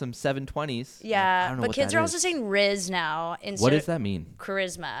rocking some 720s. Yeah. I don't know But what kids that are is. also saying Riz now instead What does of that mean?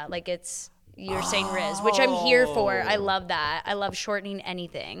 charisma. Like you're saying Riz, which I'm here for. I love that. I love shortening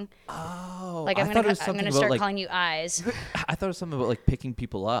anything. Oh. Like I'm gonna start calling you eyes. I thought it was something about like picking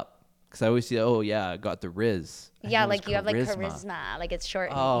people up. Because I always see, oh, yeah, I got the Riz. Yeah, like you have like charisma. Like it's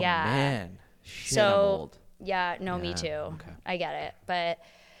shortened. Oh, yeah. man. Shit, So, I'm old. yeah, no, me Yeah, too. okay. I get it. But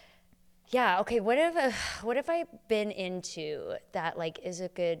yeah, okay, what have I been into that like is a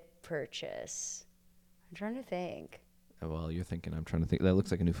good purchase? I'm trying to think. Well, you're thinking, I'm trying to think. That looks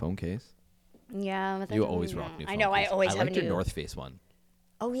like a new phone case. Yeah, but You always rock new phone I know, case. I always have liked a your new North Face one.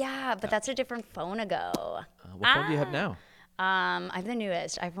 Oh yeah, but that's a different phone ago. What phone do you have now? I have the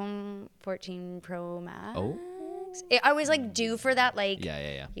newest iPhone 14 Pro Max. Oh. I always like due for that, like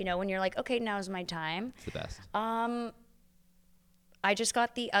Yeah. you know, when you're like, okay, now's my time. It's the best. I just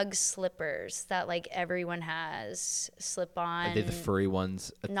got the UGG slippers that like everyone has slip on. Are they the furry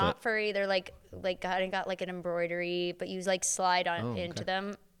ones? Not furry. They're like got like an embroidery, but you like slide on into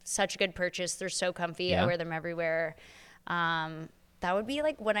them. Such a good purchase. They're so comfy. Yeah. I wear them everywhere. That would be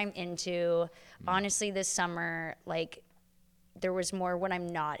like what I'm into. Honestly, this summer, like there was more what I'm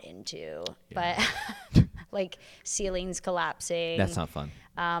not into, but like ceilings collapsing. That's not fun.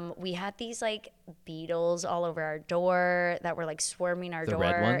 We had these like beetles all over our door that were like swarming our The door.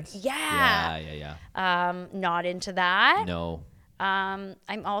 red ones? Yeah. Yeah. Not into that. No.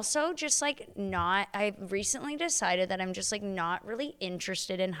 I'm also just like not, I've recently decided that I'm just like not really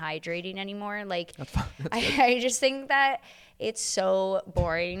interested in hydrating anymore. Like I just think that it's so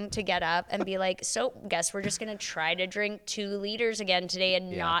boring to get up and be like, so guess we're just going to try to drink 2 liters again today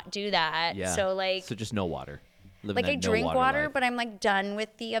and not do that. Yeah. So like, So just no water. like I drink water, but I'm like done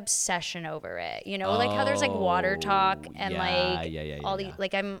with the obsession over it. You know, like how there's like water talk and all the,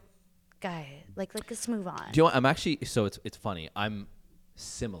 like I'm, guy, like let's move on. Do you know what? I'm actually, so it's funny. I'm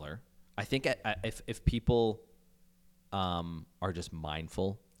similar. I think if people are just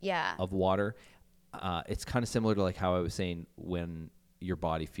mindful of water, it's kind of similar to like how I was saying when your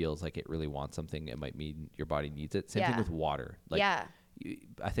body feels like it really wants something, it might mean your body needs it. Same thing with water. Like,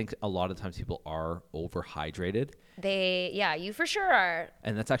 I think a lot of times people are overhydrated. You for sure are.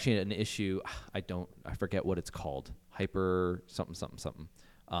 And that's actually an issue. I forget what it's called. Hyper something.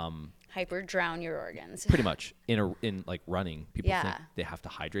 Hyper drown your organs. Pretty much in like running, people think Yeah. they have to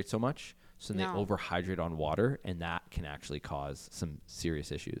hydrate so much, so they overhydrate on water, and that can actually cause some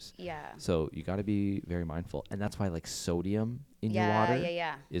serious issues. Yeah. So you got to be very mindful, and that's why like sodium in your water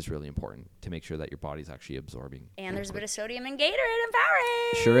Yeah. is really important to make sure that your body's actually absorbing. And there's a bit of sodium in Gatorade and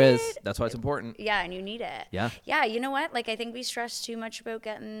Powerade. Sure is. That's why it's important. Yeah, and you need it. Yeah. Yeah, you know what? Like I think we stress too much about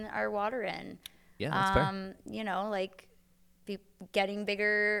getting our water in. Yeah, that's fair. You know, like getting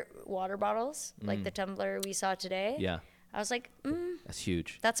bigger water bottles, like the tumbler we saw today. Yeah. I was like, That's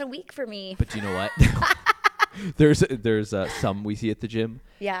huge. that's a week for me. But you know what? there's some we see at the gym.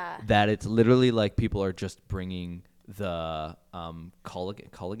 Yeah. That it's literally like people are just bringing the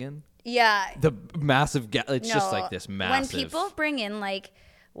collagen. Yeah. The massive it's just like this massive. When people bring in like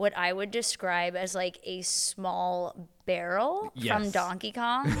what I would describe as like a small barrel from Yes. Donkey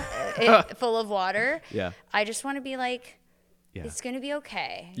Kong full of water. Yeah. I just want to be like, Yeah. it's going to be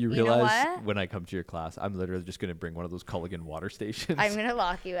okay. You know realize what? when I come to your class, I'm literally just going to bring one of those Culligan water stations. I'm going to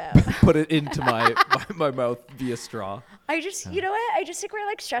lock you out. Put it into my mouth via straw. You know what? I just think we're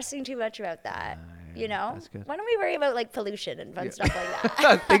like stressing too much about that. You know? That's good. Why don't we worry about like pollution and fun stuff like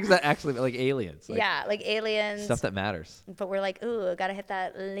that? Things that actually, like aliens. Like Yeah, like aliens. stuff that matters. But we're like, ooh, gotta hit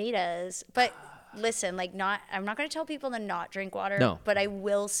that Litas. But listen, like, I'm not gonna tell people to not drink water. No. But I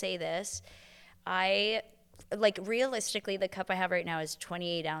will say this: realistically, the cup I have right now is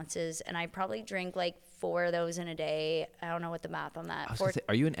 28 ounces, and I probably drink like 4 of those in a day. I don't know what the math on that. I was gonna say,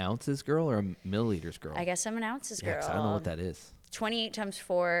 are you an ounces girl or a milliliters girl? I guess I'm an ounces girl. 'Cause I don't know what that is. 28 times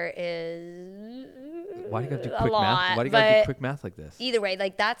 4 is Why do you gotta do a quick lot, math? Why do you gotta do but quick math like this? either way,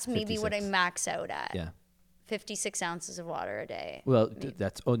 like that's maybe what I 56. max out at. Yeah. 56 ounces of water a day. Well,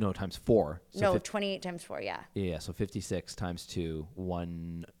 that's times 4. So No, 28 times 4, yeah. yeah, so 56 times 2,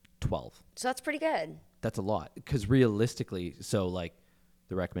 112. So that's pretty good. That's a lot. Because realistically, so like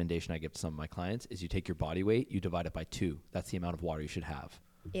the recommendation I give to some of my clients is you take your body weight, you divide it by 2. That's the amount of water you should have.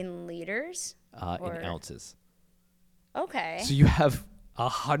 In liters? In ounces. Okay. So you have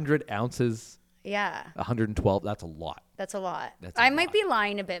 100 ounces, Yeah, 112. That's a lot. that's a lot. That's a I might lot. be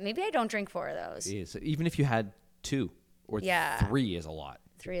lying a bit. Maybe I don't drink 4 of those. It is. Even if you had 2 or Yeah. 3 is a lot.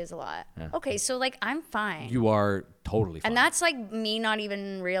 3 is a lot. Yeah. Okay, so like I'm fine. You are totally fine. And that's like me not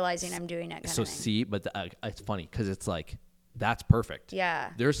even realizing I'm doing it kind so of thing. see, but it's funny because it's like that's perfect. Yeah.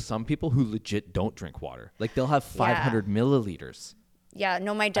 There's some people who legit don't drink water. Like they'll have 500 milliliters. Yeah,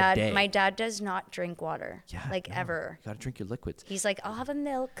 no, my day. dad does not drink water. Yeah, like no, ever. You gotta drink your liquids. He's like, I'll have a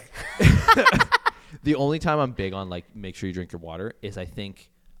milk. The only time I'm big on like make sure you drink your water is I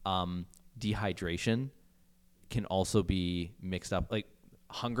think dehydration can also be mixed up. Like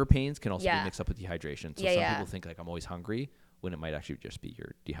hunger pains can also be Yeah. mixed up with dehydration. So Yeah, some yeah. people think like I'm always hungry when it might actually just be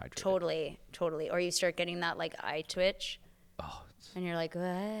you're dehydrated. Totally. Or you start getting that like eye twitch Oh, and you're like, what?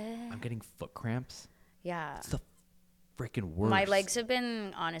 I'm getting foot cramps. Yeah. It's the freaking worst. My legs have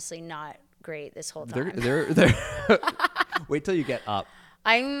been honestly not great this whole time. They're wait till you get up.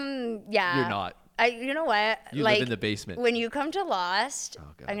 I'm You're not. You know what? You like live in the basement. when you come to Lost, Oh,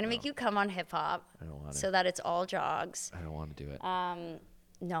 God, I'm gonna no. make you come on hip hop. I don't want to. So that it's all jogs. I don't want to do it.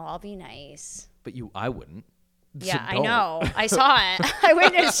 No, I'll be nice. But I wouldn't. So Yeah, I don't. know. I saw it. I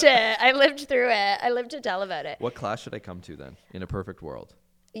witnessed it. I lived through it. I lived to tell about it. What class should I come to then? In a perfect world.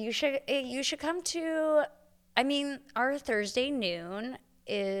 You should come to. I mean, our Thursday noon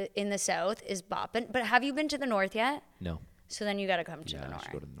in the south is bopping. But have you been to the north yet? No. So then you got to come to Yeah, the I north.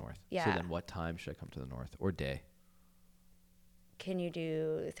 should go to the north. Yeah. So then what time should I come to the north? Or day? Can you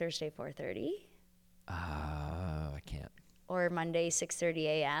do Thursday 4:30 I can't. or Monday 6:30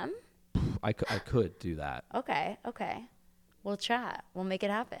 a.m.? I could do that. Okay. We'll chat. We'll make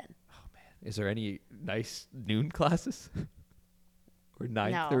it happen. Oh, man. Is there any nice noon classes? Or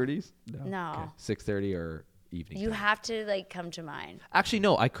 9:30s? No. Okay. 6:30 or evening You time? have to like come to mine. Actually,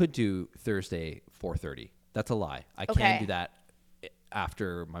 no. I could do Thursday 4:30. That's a lie. I Okay. can do that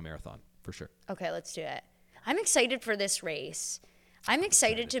after my marathon for sure. Okay, let's do it. I'm excited for this race. I'm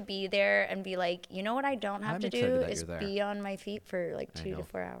excited to be there and be like, you know what I don't have I'm to excited do that is you're there. be on my feet for like 2 to know.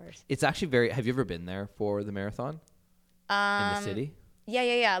 4 hours. It's actually have you ever been there for the marathon? In the city?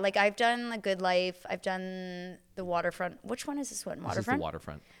 Yeah. Like I've done the Good Life. I've done the Waterfront. Which one is this one? This is Waterfront? the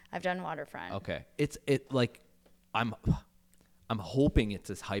waterfront. I've done Waterfront. Okay. I'm hoping it's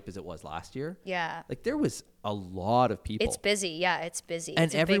as hype as it was last year. Yeah. Like there was a lot of people. It's busy. Yeah, it's busy. And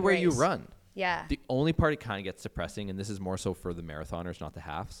It's a big everywhere you race. run. Yeah. The only part it kind of gets depressing, and this is more so for the marathoners, not the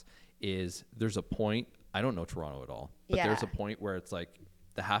halves, is there's a point, I don't know Toronto at all, but there's Yeah. a point where it's like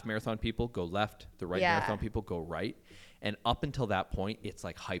the half marathon people go left, the right Yeah. marathon people go right. And up until that point, it's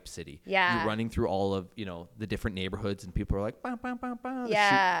like hype city. Yeah. You're running through all of, the different neighborhoods and people are like, bam, bam, bam, bam. They're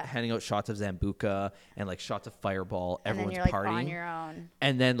Yeah. handing out shots of Zambuca and like shots of Fireball. And then Everyone's you're like partying. on your own.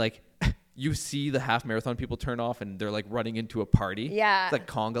 And then like you see the half marathon people turn off and they're like running into a party. Yeah. It's like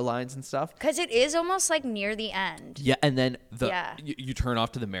conga lines and stuff. Because it is almost like near the end. Yeah, and then Yeah. you turn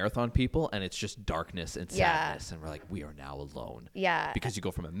off to the marathon people and it's just darkness and Yeah. sadness and we're like, we are now alone. Yeah. Because you go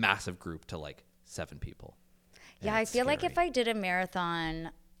from a massive group to like 7 people. And Yeah, I it's feel like if scary. I did a marathon,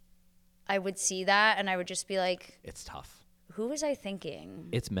 I would see that and I would just be like, It's tough. who was I thinking?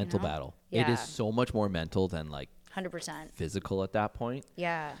 It's mental know? battle. Yeah. It is so much more mental than like 100%. physical at that point.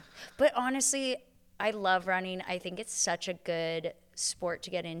 Yeah. But honestly, I love running. I think it's such a good sport to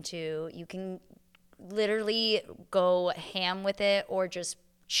get into. You can literally go ham with it or just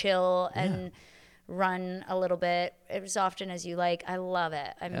chill and run a little bit as often as you like. I love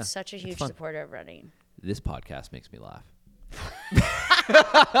it. I'm Yeah, such a it's huge fun. supporter of running. This podcast makes me laugh.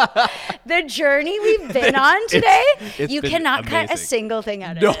 The journey we've been on today, it's you been cannot cut a amazing. single thing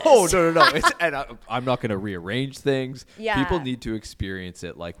out of No, this. And I'm not going to rearrange things. Yeah. People need to experience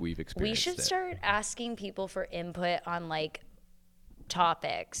it like we've experienced We should it. start asking people for input on like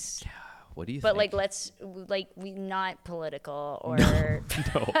topics. What do you But think? we not political or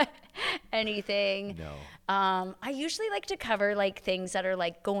No. anything. No. I usually like to cover like things that are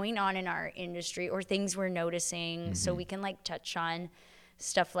like going on in our industry or things we're noticing, so we can like touch on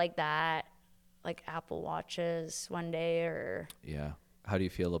stuff like that, like Apple Watches one day or. Yeah. How do you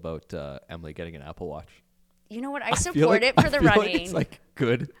feel about Emily getting an Apple Watch? You know what? I support it for the I feel running. like it's like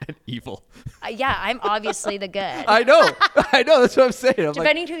good and evil. Yeah, I'm obviously the good. I know. That's what I'm saying. I'm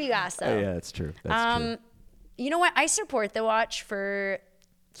Depending who you ask, though. oh, yeah, that's true. That's true. You know what? I support the watch for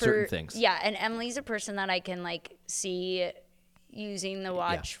Certain things. Yeah, and Emily's a person that I can like see using the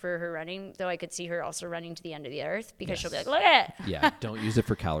watch for her running. Though I could see her also running to the end of the earth because she'll be like, "Look at it." Yeah. Don't use it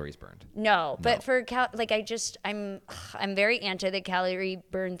for calories burned. No, but for I'm very anti the calorie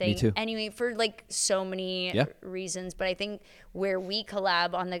burn thing. Me too. Anyway, for like so many reasons, but I think where we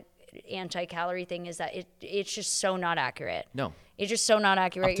collab on the anti-calorie thing is that it's just so not accurate. No. It's just so not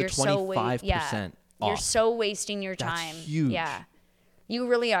accurate. Up to You're so 25% You're off. so wasting your That's time. huge. Yeah. You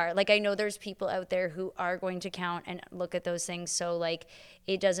really are. Like, I know there's people out there who are going to count and look at those things. So, like,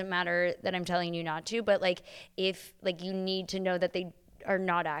 it doesn't matter that I'm telling you not to, but, like, if, like, you need to know that they are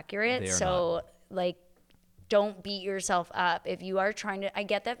not accurate. They are so, like, don't beat yourself up. If you are trying to, I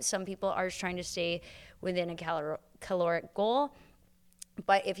get that some people are trying to stay within a caloric goal.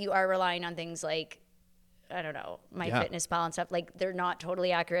 But if you are relying on things like, I don't know, MyFitnessPal and stuff, like, they're not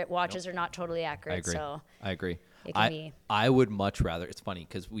totally accurate. Watches are not totally accurate. I agree. So I agree. it can be. I would much rather. It's funny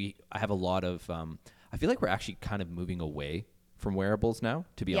because I have a lot of. I feel like we're actually kind of moving away from wearables now.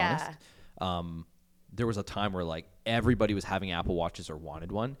 To be honest, there was a time where like everybody was having Apple Watches or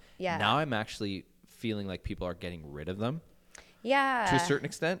wanted one. Yeah. Now I'm actually feeling like people are getting rid of them Yeah. to a certain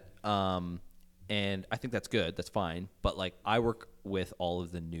extent. And I think that's good. That's fine. But like I work with all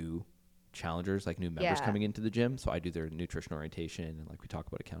of the new challengers, like new members coming into the gym. So I do their nutrition orientation and like we talk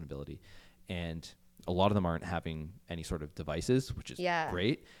about accountability. And a lot of them aren't having any sort of devices, which is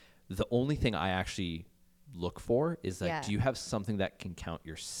great. The only thing I actually look for is like, do you have something that can count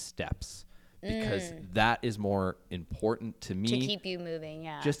your steps? Because that is more important to me. To keep you moving,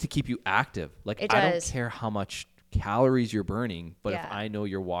 Just to keep you active. Like It I does. don't care how much calories you're burning, but if I know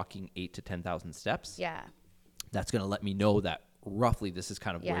you're walking 8,000 to 10,000 steps, that's going to let me know that roughly this is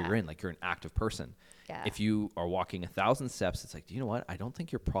kind of where you're in. Like you're an active person. Yeah. If you are walking 1,000 steps, it's like, do you know what? I don't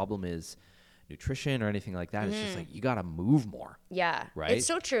think your problem is nutrition or anything like that. It's just like you got to move more. Yeah. Right? It's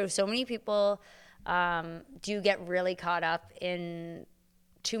so true. So many people do get really caught up in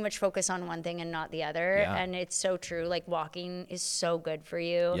too much focus on one thing and not the other. Yeah. And it's so true. Like walking is so good for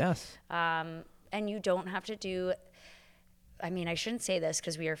you. Yes. And you don't have to do, I mean, I shouldn't say this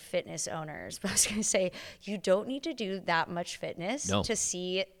because we are fitness owners, but I was going to say you don't need to do that much fitness to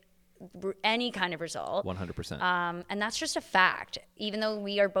see any kind of result. 100%. And that's just a fact. Even though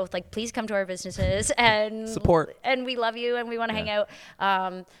we are both like, please come to our businesses and Support. and we love you and we want to hang out.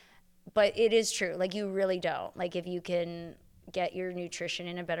 But it is true. Like you really don't. Like if you can get your nutrition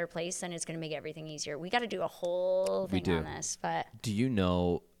in a better place, then it's going to make everything easier. We got to do a whole thing on this. But do you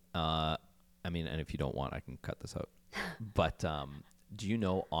know, I mean, and if you don't want, I can cut this out. But do you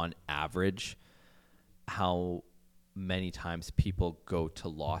know on average how many times people go to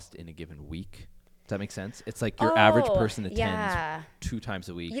Lost in a given week? Does that make sense? It's like your average person attends 2 times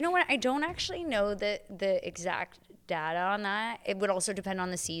a week. You know what? I don't actually know the exact data on that. It would also depend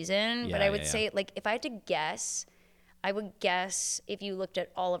on the season. But I would say, like, if I had to guess, I would guess if you looked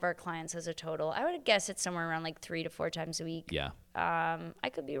at all of our clients as a total, I would guess it's somewhere around like 3 to 4 times a week. Yeah.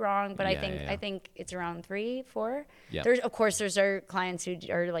 I could be wrong, but I think it's around 3, 4. Yeah. There's our clients who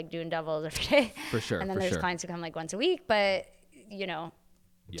are like doing doubles every day. For sure. And then there's clients who come like once a week, but you know,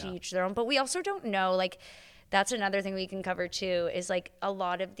 to each their own. But we also don't know, like, that's another thing we can cover too, is like a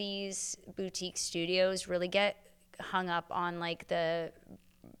lot of these boutique studios really get hung up on like the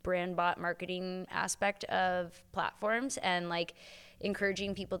brand bot marketing aspect of platforms and like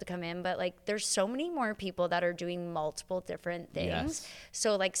encouraging people to come in, but like there's so many more people that are doing multiple different things.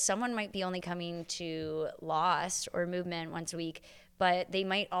 So like someone might be only coming to Lost or Movement once a week, but they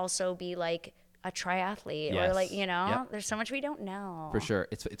might also be like a triathlete or like, you know, there's so much we don't know. For sure.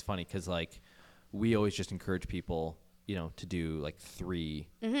 It's funny because like we always just encourage people, you know, to do like 3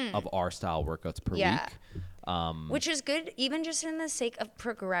 of our style workouts per week. Which is good, even just in the sake of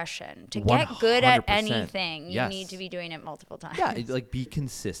progression. To get good at anything, you need to be doing it multiple times. Yeah, like be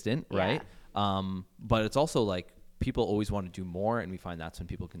consistent, right? But it's also like people always want to do more, and we find that's when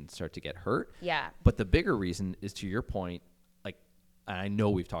people can start to get hurt. Yeah. But the bigger reason is, to your point, like, and I know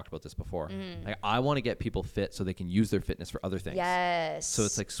we've talked about this before. Like, I want to get people fit so they can use their fitness for other things. Yes. So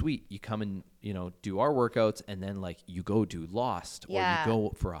it's like, sweet, you come and, you know, do our workouts, and then like you go do Lost, or you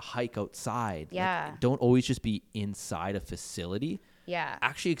go for a hike outside. Yeah. Like, don't always just be inside a facility. Yeah.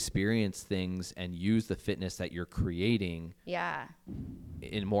 Actually experience things and use the fitness that you're creating Yeah.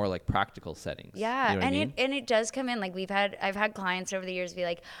 in more like practical settings. Yeah. You know what I mean? And it does come in. Like I've had clients over the years be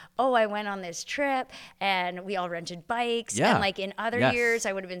like, oh, I went on this trip and we all rented bikes. Yeah. And like in other years,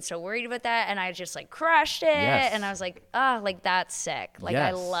 I would have been so worried about that. And I just like crushed it. Yes. And I was like, oh, like that's sick. Like I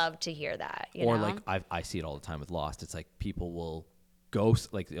Yes. love to hear that. You Or know? like I see it all the time with Lost. It's like people will go,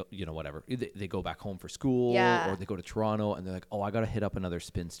 like, you know, whatever. They go back home for school, Yeah. or they go to Toronto and they're like, oh, I got to hit up another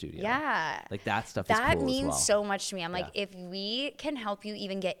spin studio. Yeah. Like that stuff is That cool means as well. so much to me. I'm like, if we can help you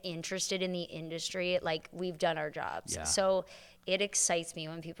even get interested in the industry, like we've done our jobs. Yeah. So it excites me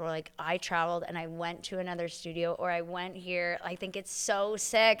when people are like, I traveled and I went to another studio, or I went here. I think it's so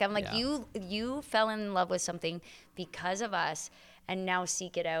sick. I'm like, Yeah. you fell in love with something because of us, and now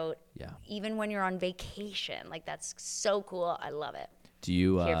seek it out. Yeah. Even when you're on vacation. Like that's so cool. I love it. Do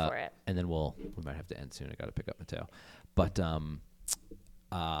you, Here for it. and then we might have to end soon. I got to pick up Mateo, but,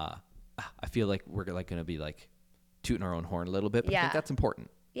 I feel like we're like going to be like tooting our own horn a little bit, but I think Yeah. that's important.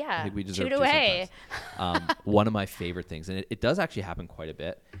 Yeah. I think we deserve Toot to away. sometimes. One of my favorite things, and it does actually happen quite a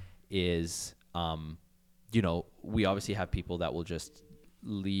bit, is, you know, we obviously have people that will just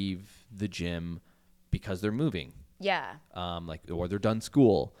leave the gym because they're moving, Yeah. like, or they're done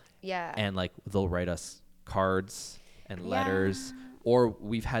school, Yeah. and like they'll write us cards and letters. Or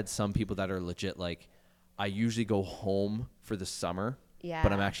we've had some people that are legit like, I usually go home for the summer,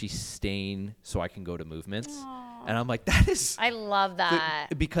 but I'm Yeah. actually staying so I can go to movements. And I'm like, that is I love that.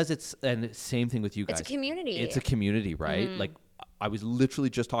 because it's, and same thing with you guys. It's a community. It's a community, right? Like, I was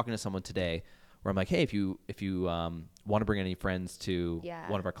literally just talking to someone today where I'm like, hey, if you want to bring any friends to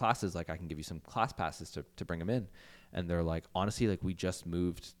one of our classes, like I can give you some class passes to bring them in. And they're like, honestly, like I just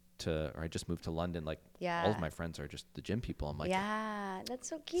moved to London. Like all of my friends are just the gym people. I'm like, yeah, that's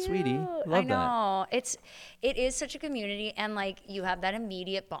so cute. Sweetie, love I know. It is such a community, and like you have that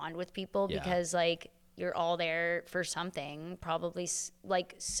immediate bond with people because like you're all there for something, probably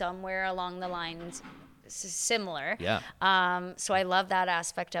like somewhere along the lines similar. Yeah. So I love that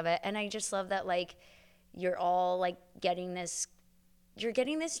aspect of it, and I just love that like you're all like getting this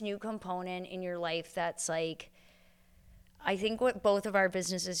new component in your life that's like, I think what both of our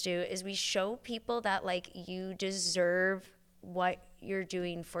businesses do is we show people that like you deserve what you're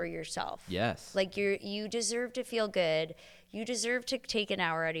doing for yourself. Yes. Like you deserve to feel good. You deserve to take an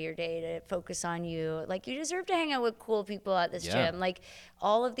hour out of your day to focus on you. Like you deserve to hang out with cool people at this gym. Like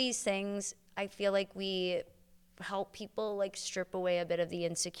all of these things, I feel like we help people like strip away a bit of the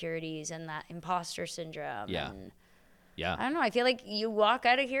insecurities and that imposter syndrome. Yeah. And Yeah. I don't know. I feel like you walk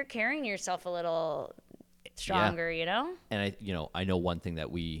out of here carrying yourself a little stronger, you know? And I know one thing that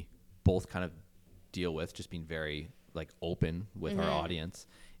we both kind of deal with, just being very like open with our audience,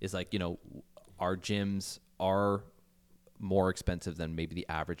 is like, our gyms are more expensive than maybe the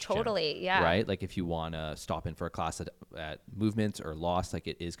average gym, Yeah. right? Like if you want to stop in for a class at Movements or Lost, like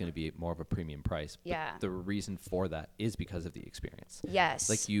it is going to be more of a premium price. But the reason for that is because of the experience. Yes.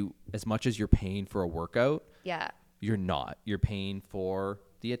 Like as much as you're paying for a workout, you're paying for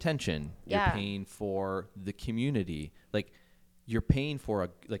the attention. You're paying for the community. Like you're paying for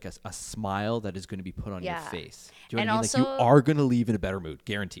a smile that is going to be put on your face. Do you know what I mean? Like you are going to leave in a better mood,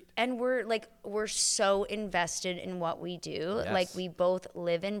 guaranteed. And we're so invested in what we do. Yes. Like we both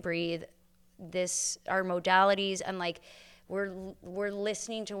live and breathe our modalities, and like we're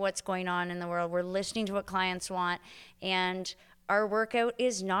listening to what's going on in the world. We're listening to what clients want, and our workout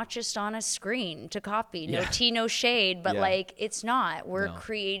is not just on a screen to copy. No tea, no shade, but like it's not. We're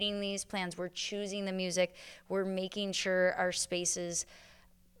creating these plans. We're choosing the music. We're making sure our spaces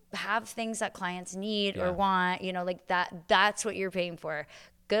have things that clients need or want, like that's what you're paying for.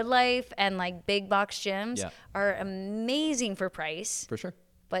 Good Life and like big box gyms are amazing for price. For sure.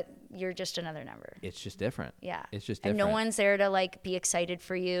 But you're just another number. It's just different. Yeah. It's just different. And no one's there to like be excited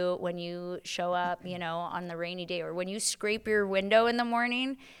for you when you show up, on the rainy day, or when you scrape your window in the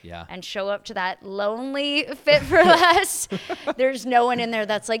morning and show up to that lonely Fit for Less. There's no one in there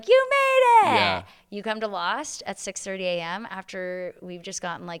that's like, you made it. Yeah. You come to Lost at 6:30 a.m. after we've just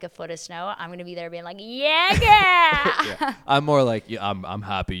gotten like a foot of snow. I'm going to be there being like, yeah. I'm more like, I'm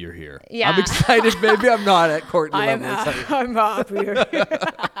happy you're here. Yeah. I'm excited. Maybe I'm not at Courtney level. I'm happy you're here.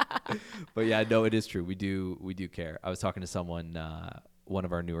 But yeah, no, it is true. We do care. I was talking to someone one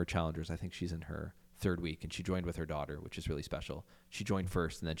of our newer challengers. I think she's in her 3rd week, and she joined with her daughter, which is really special. She joined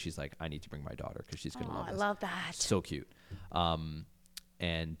first, and then she's like, I need to bring my daughter because she's going to love this. I love that. So cute.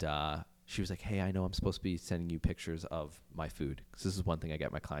 And she was like, hey, I know I'm supposed to be sending you pictures of my food because this is one thing I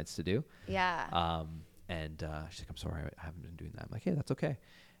get my clients to do. Yeah. And she's like, I'm sorry, I haven't been doing that. I'm like, hey, that's okay.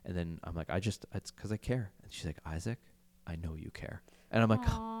 And then I'm like, it's because I care. And she's like, Isaac, I know you care. And I'm like,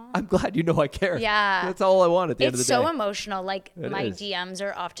 I'm glad you know I care. Yeah. That's all I want at the end of the day. It's so emotional. Like my is. DMs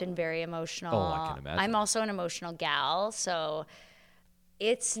are often very emotional. Oh, I can imagine. I'm also an emotional gal, so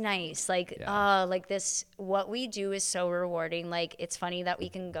it's nice. Like, like this, what we do is so rewarding. Like, it's funny that we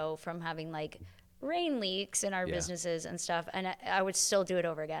can go from having like rain leaks in our businesses and stuff, and I would still do it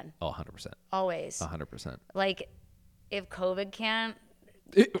over again. Oh, 100%. Always. 100%. Like, if COVID can't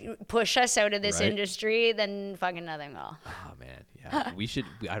push us out of this industry, then fucking nothing will. Oh man, yeah. I think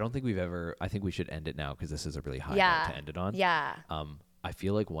we should end it now because this is a really high note to end it on. Yeah. I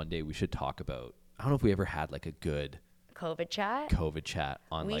feel like one day we should talk about, I don't know if we ever had like a good COVID chat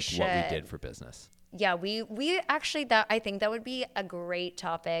on what we did for business. Yeah, we actually, that I think that would be a great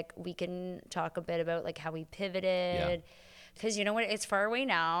topic. We can talk a bit about like how we pivoted, because you know what, it's far away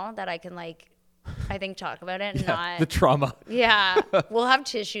now that I can like, I think, talk about it and not the trauma. Yeah, we'll have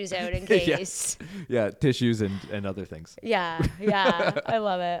tissues out in case. Yeah, tissues and other things. Yeah, I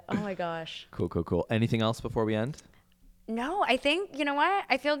love it. Oh my gosh. Cool. Anything else before we end? No, I think, you know what?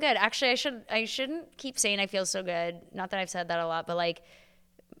 I feel good. Actually, I shouldn't keep saying I feel so good. Not that I've said that a lot, but like,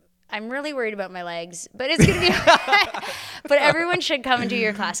 I'm really worried about my legs, but it's going to be, but everyone should come and do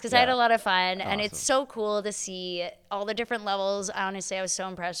your class because I had a lot of fun. Awesome. And it's so cool to see all the different levels. Honestly, I was so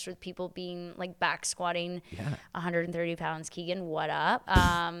impressed with people being like back squatting 130 pounds. Keegan, what up?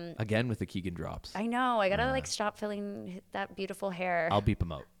 Again with the Keegan drops. I know. I got to like stop filling that beautiful hair. I'll beep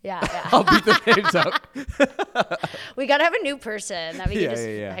them out. Yeah. I'll beep the names out. We got to have a new person that we can just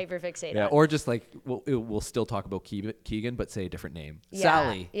hyperfixate on. Or just like, we'll still talk about Keegan, but say a different name. Yeah.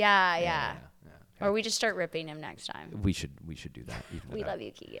 Sally. Yeah. Okay. Or we just start ripping him next time. We should do that. We love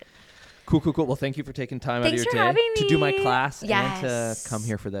you, Keegan. Cool. Well, thank you for taking time out of your day to do my class and to come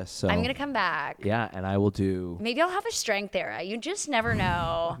here for this. So I'm going to come back. Yeah, and I will do. Maybe I'll have a strength era. You just never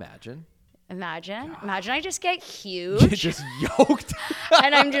know. Imagine I just get huge. Just yoked.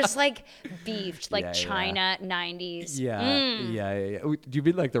 And I'm just like beefed, like China 90s. Yeah. Do you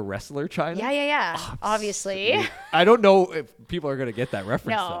mean like the wrestler China? Yeah. Oh, obviously. I don't know if people are going to get that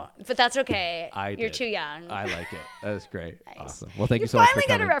reference. No, but that's okay. You're did. too young. I like it. That's great. Nice. Awesome. Well, thank you so much for coming. You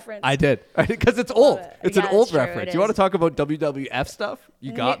finally got a reference. I did. Because it's old. It's an old true, reference. You want to talk about WWF stuff?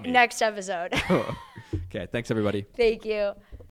 You got me. Next episode. Okay. Thanks, everybody. Thank you.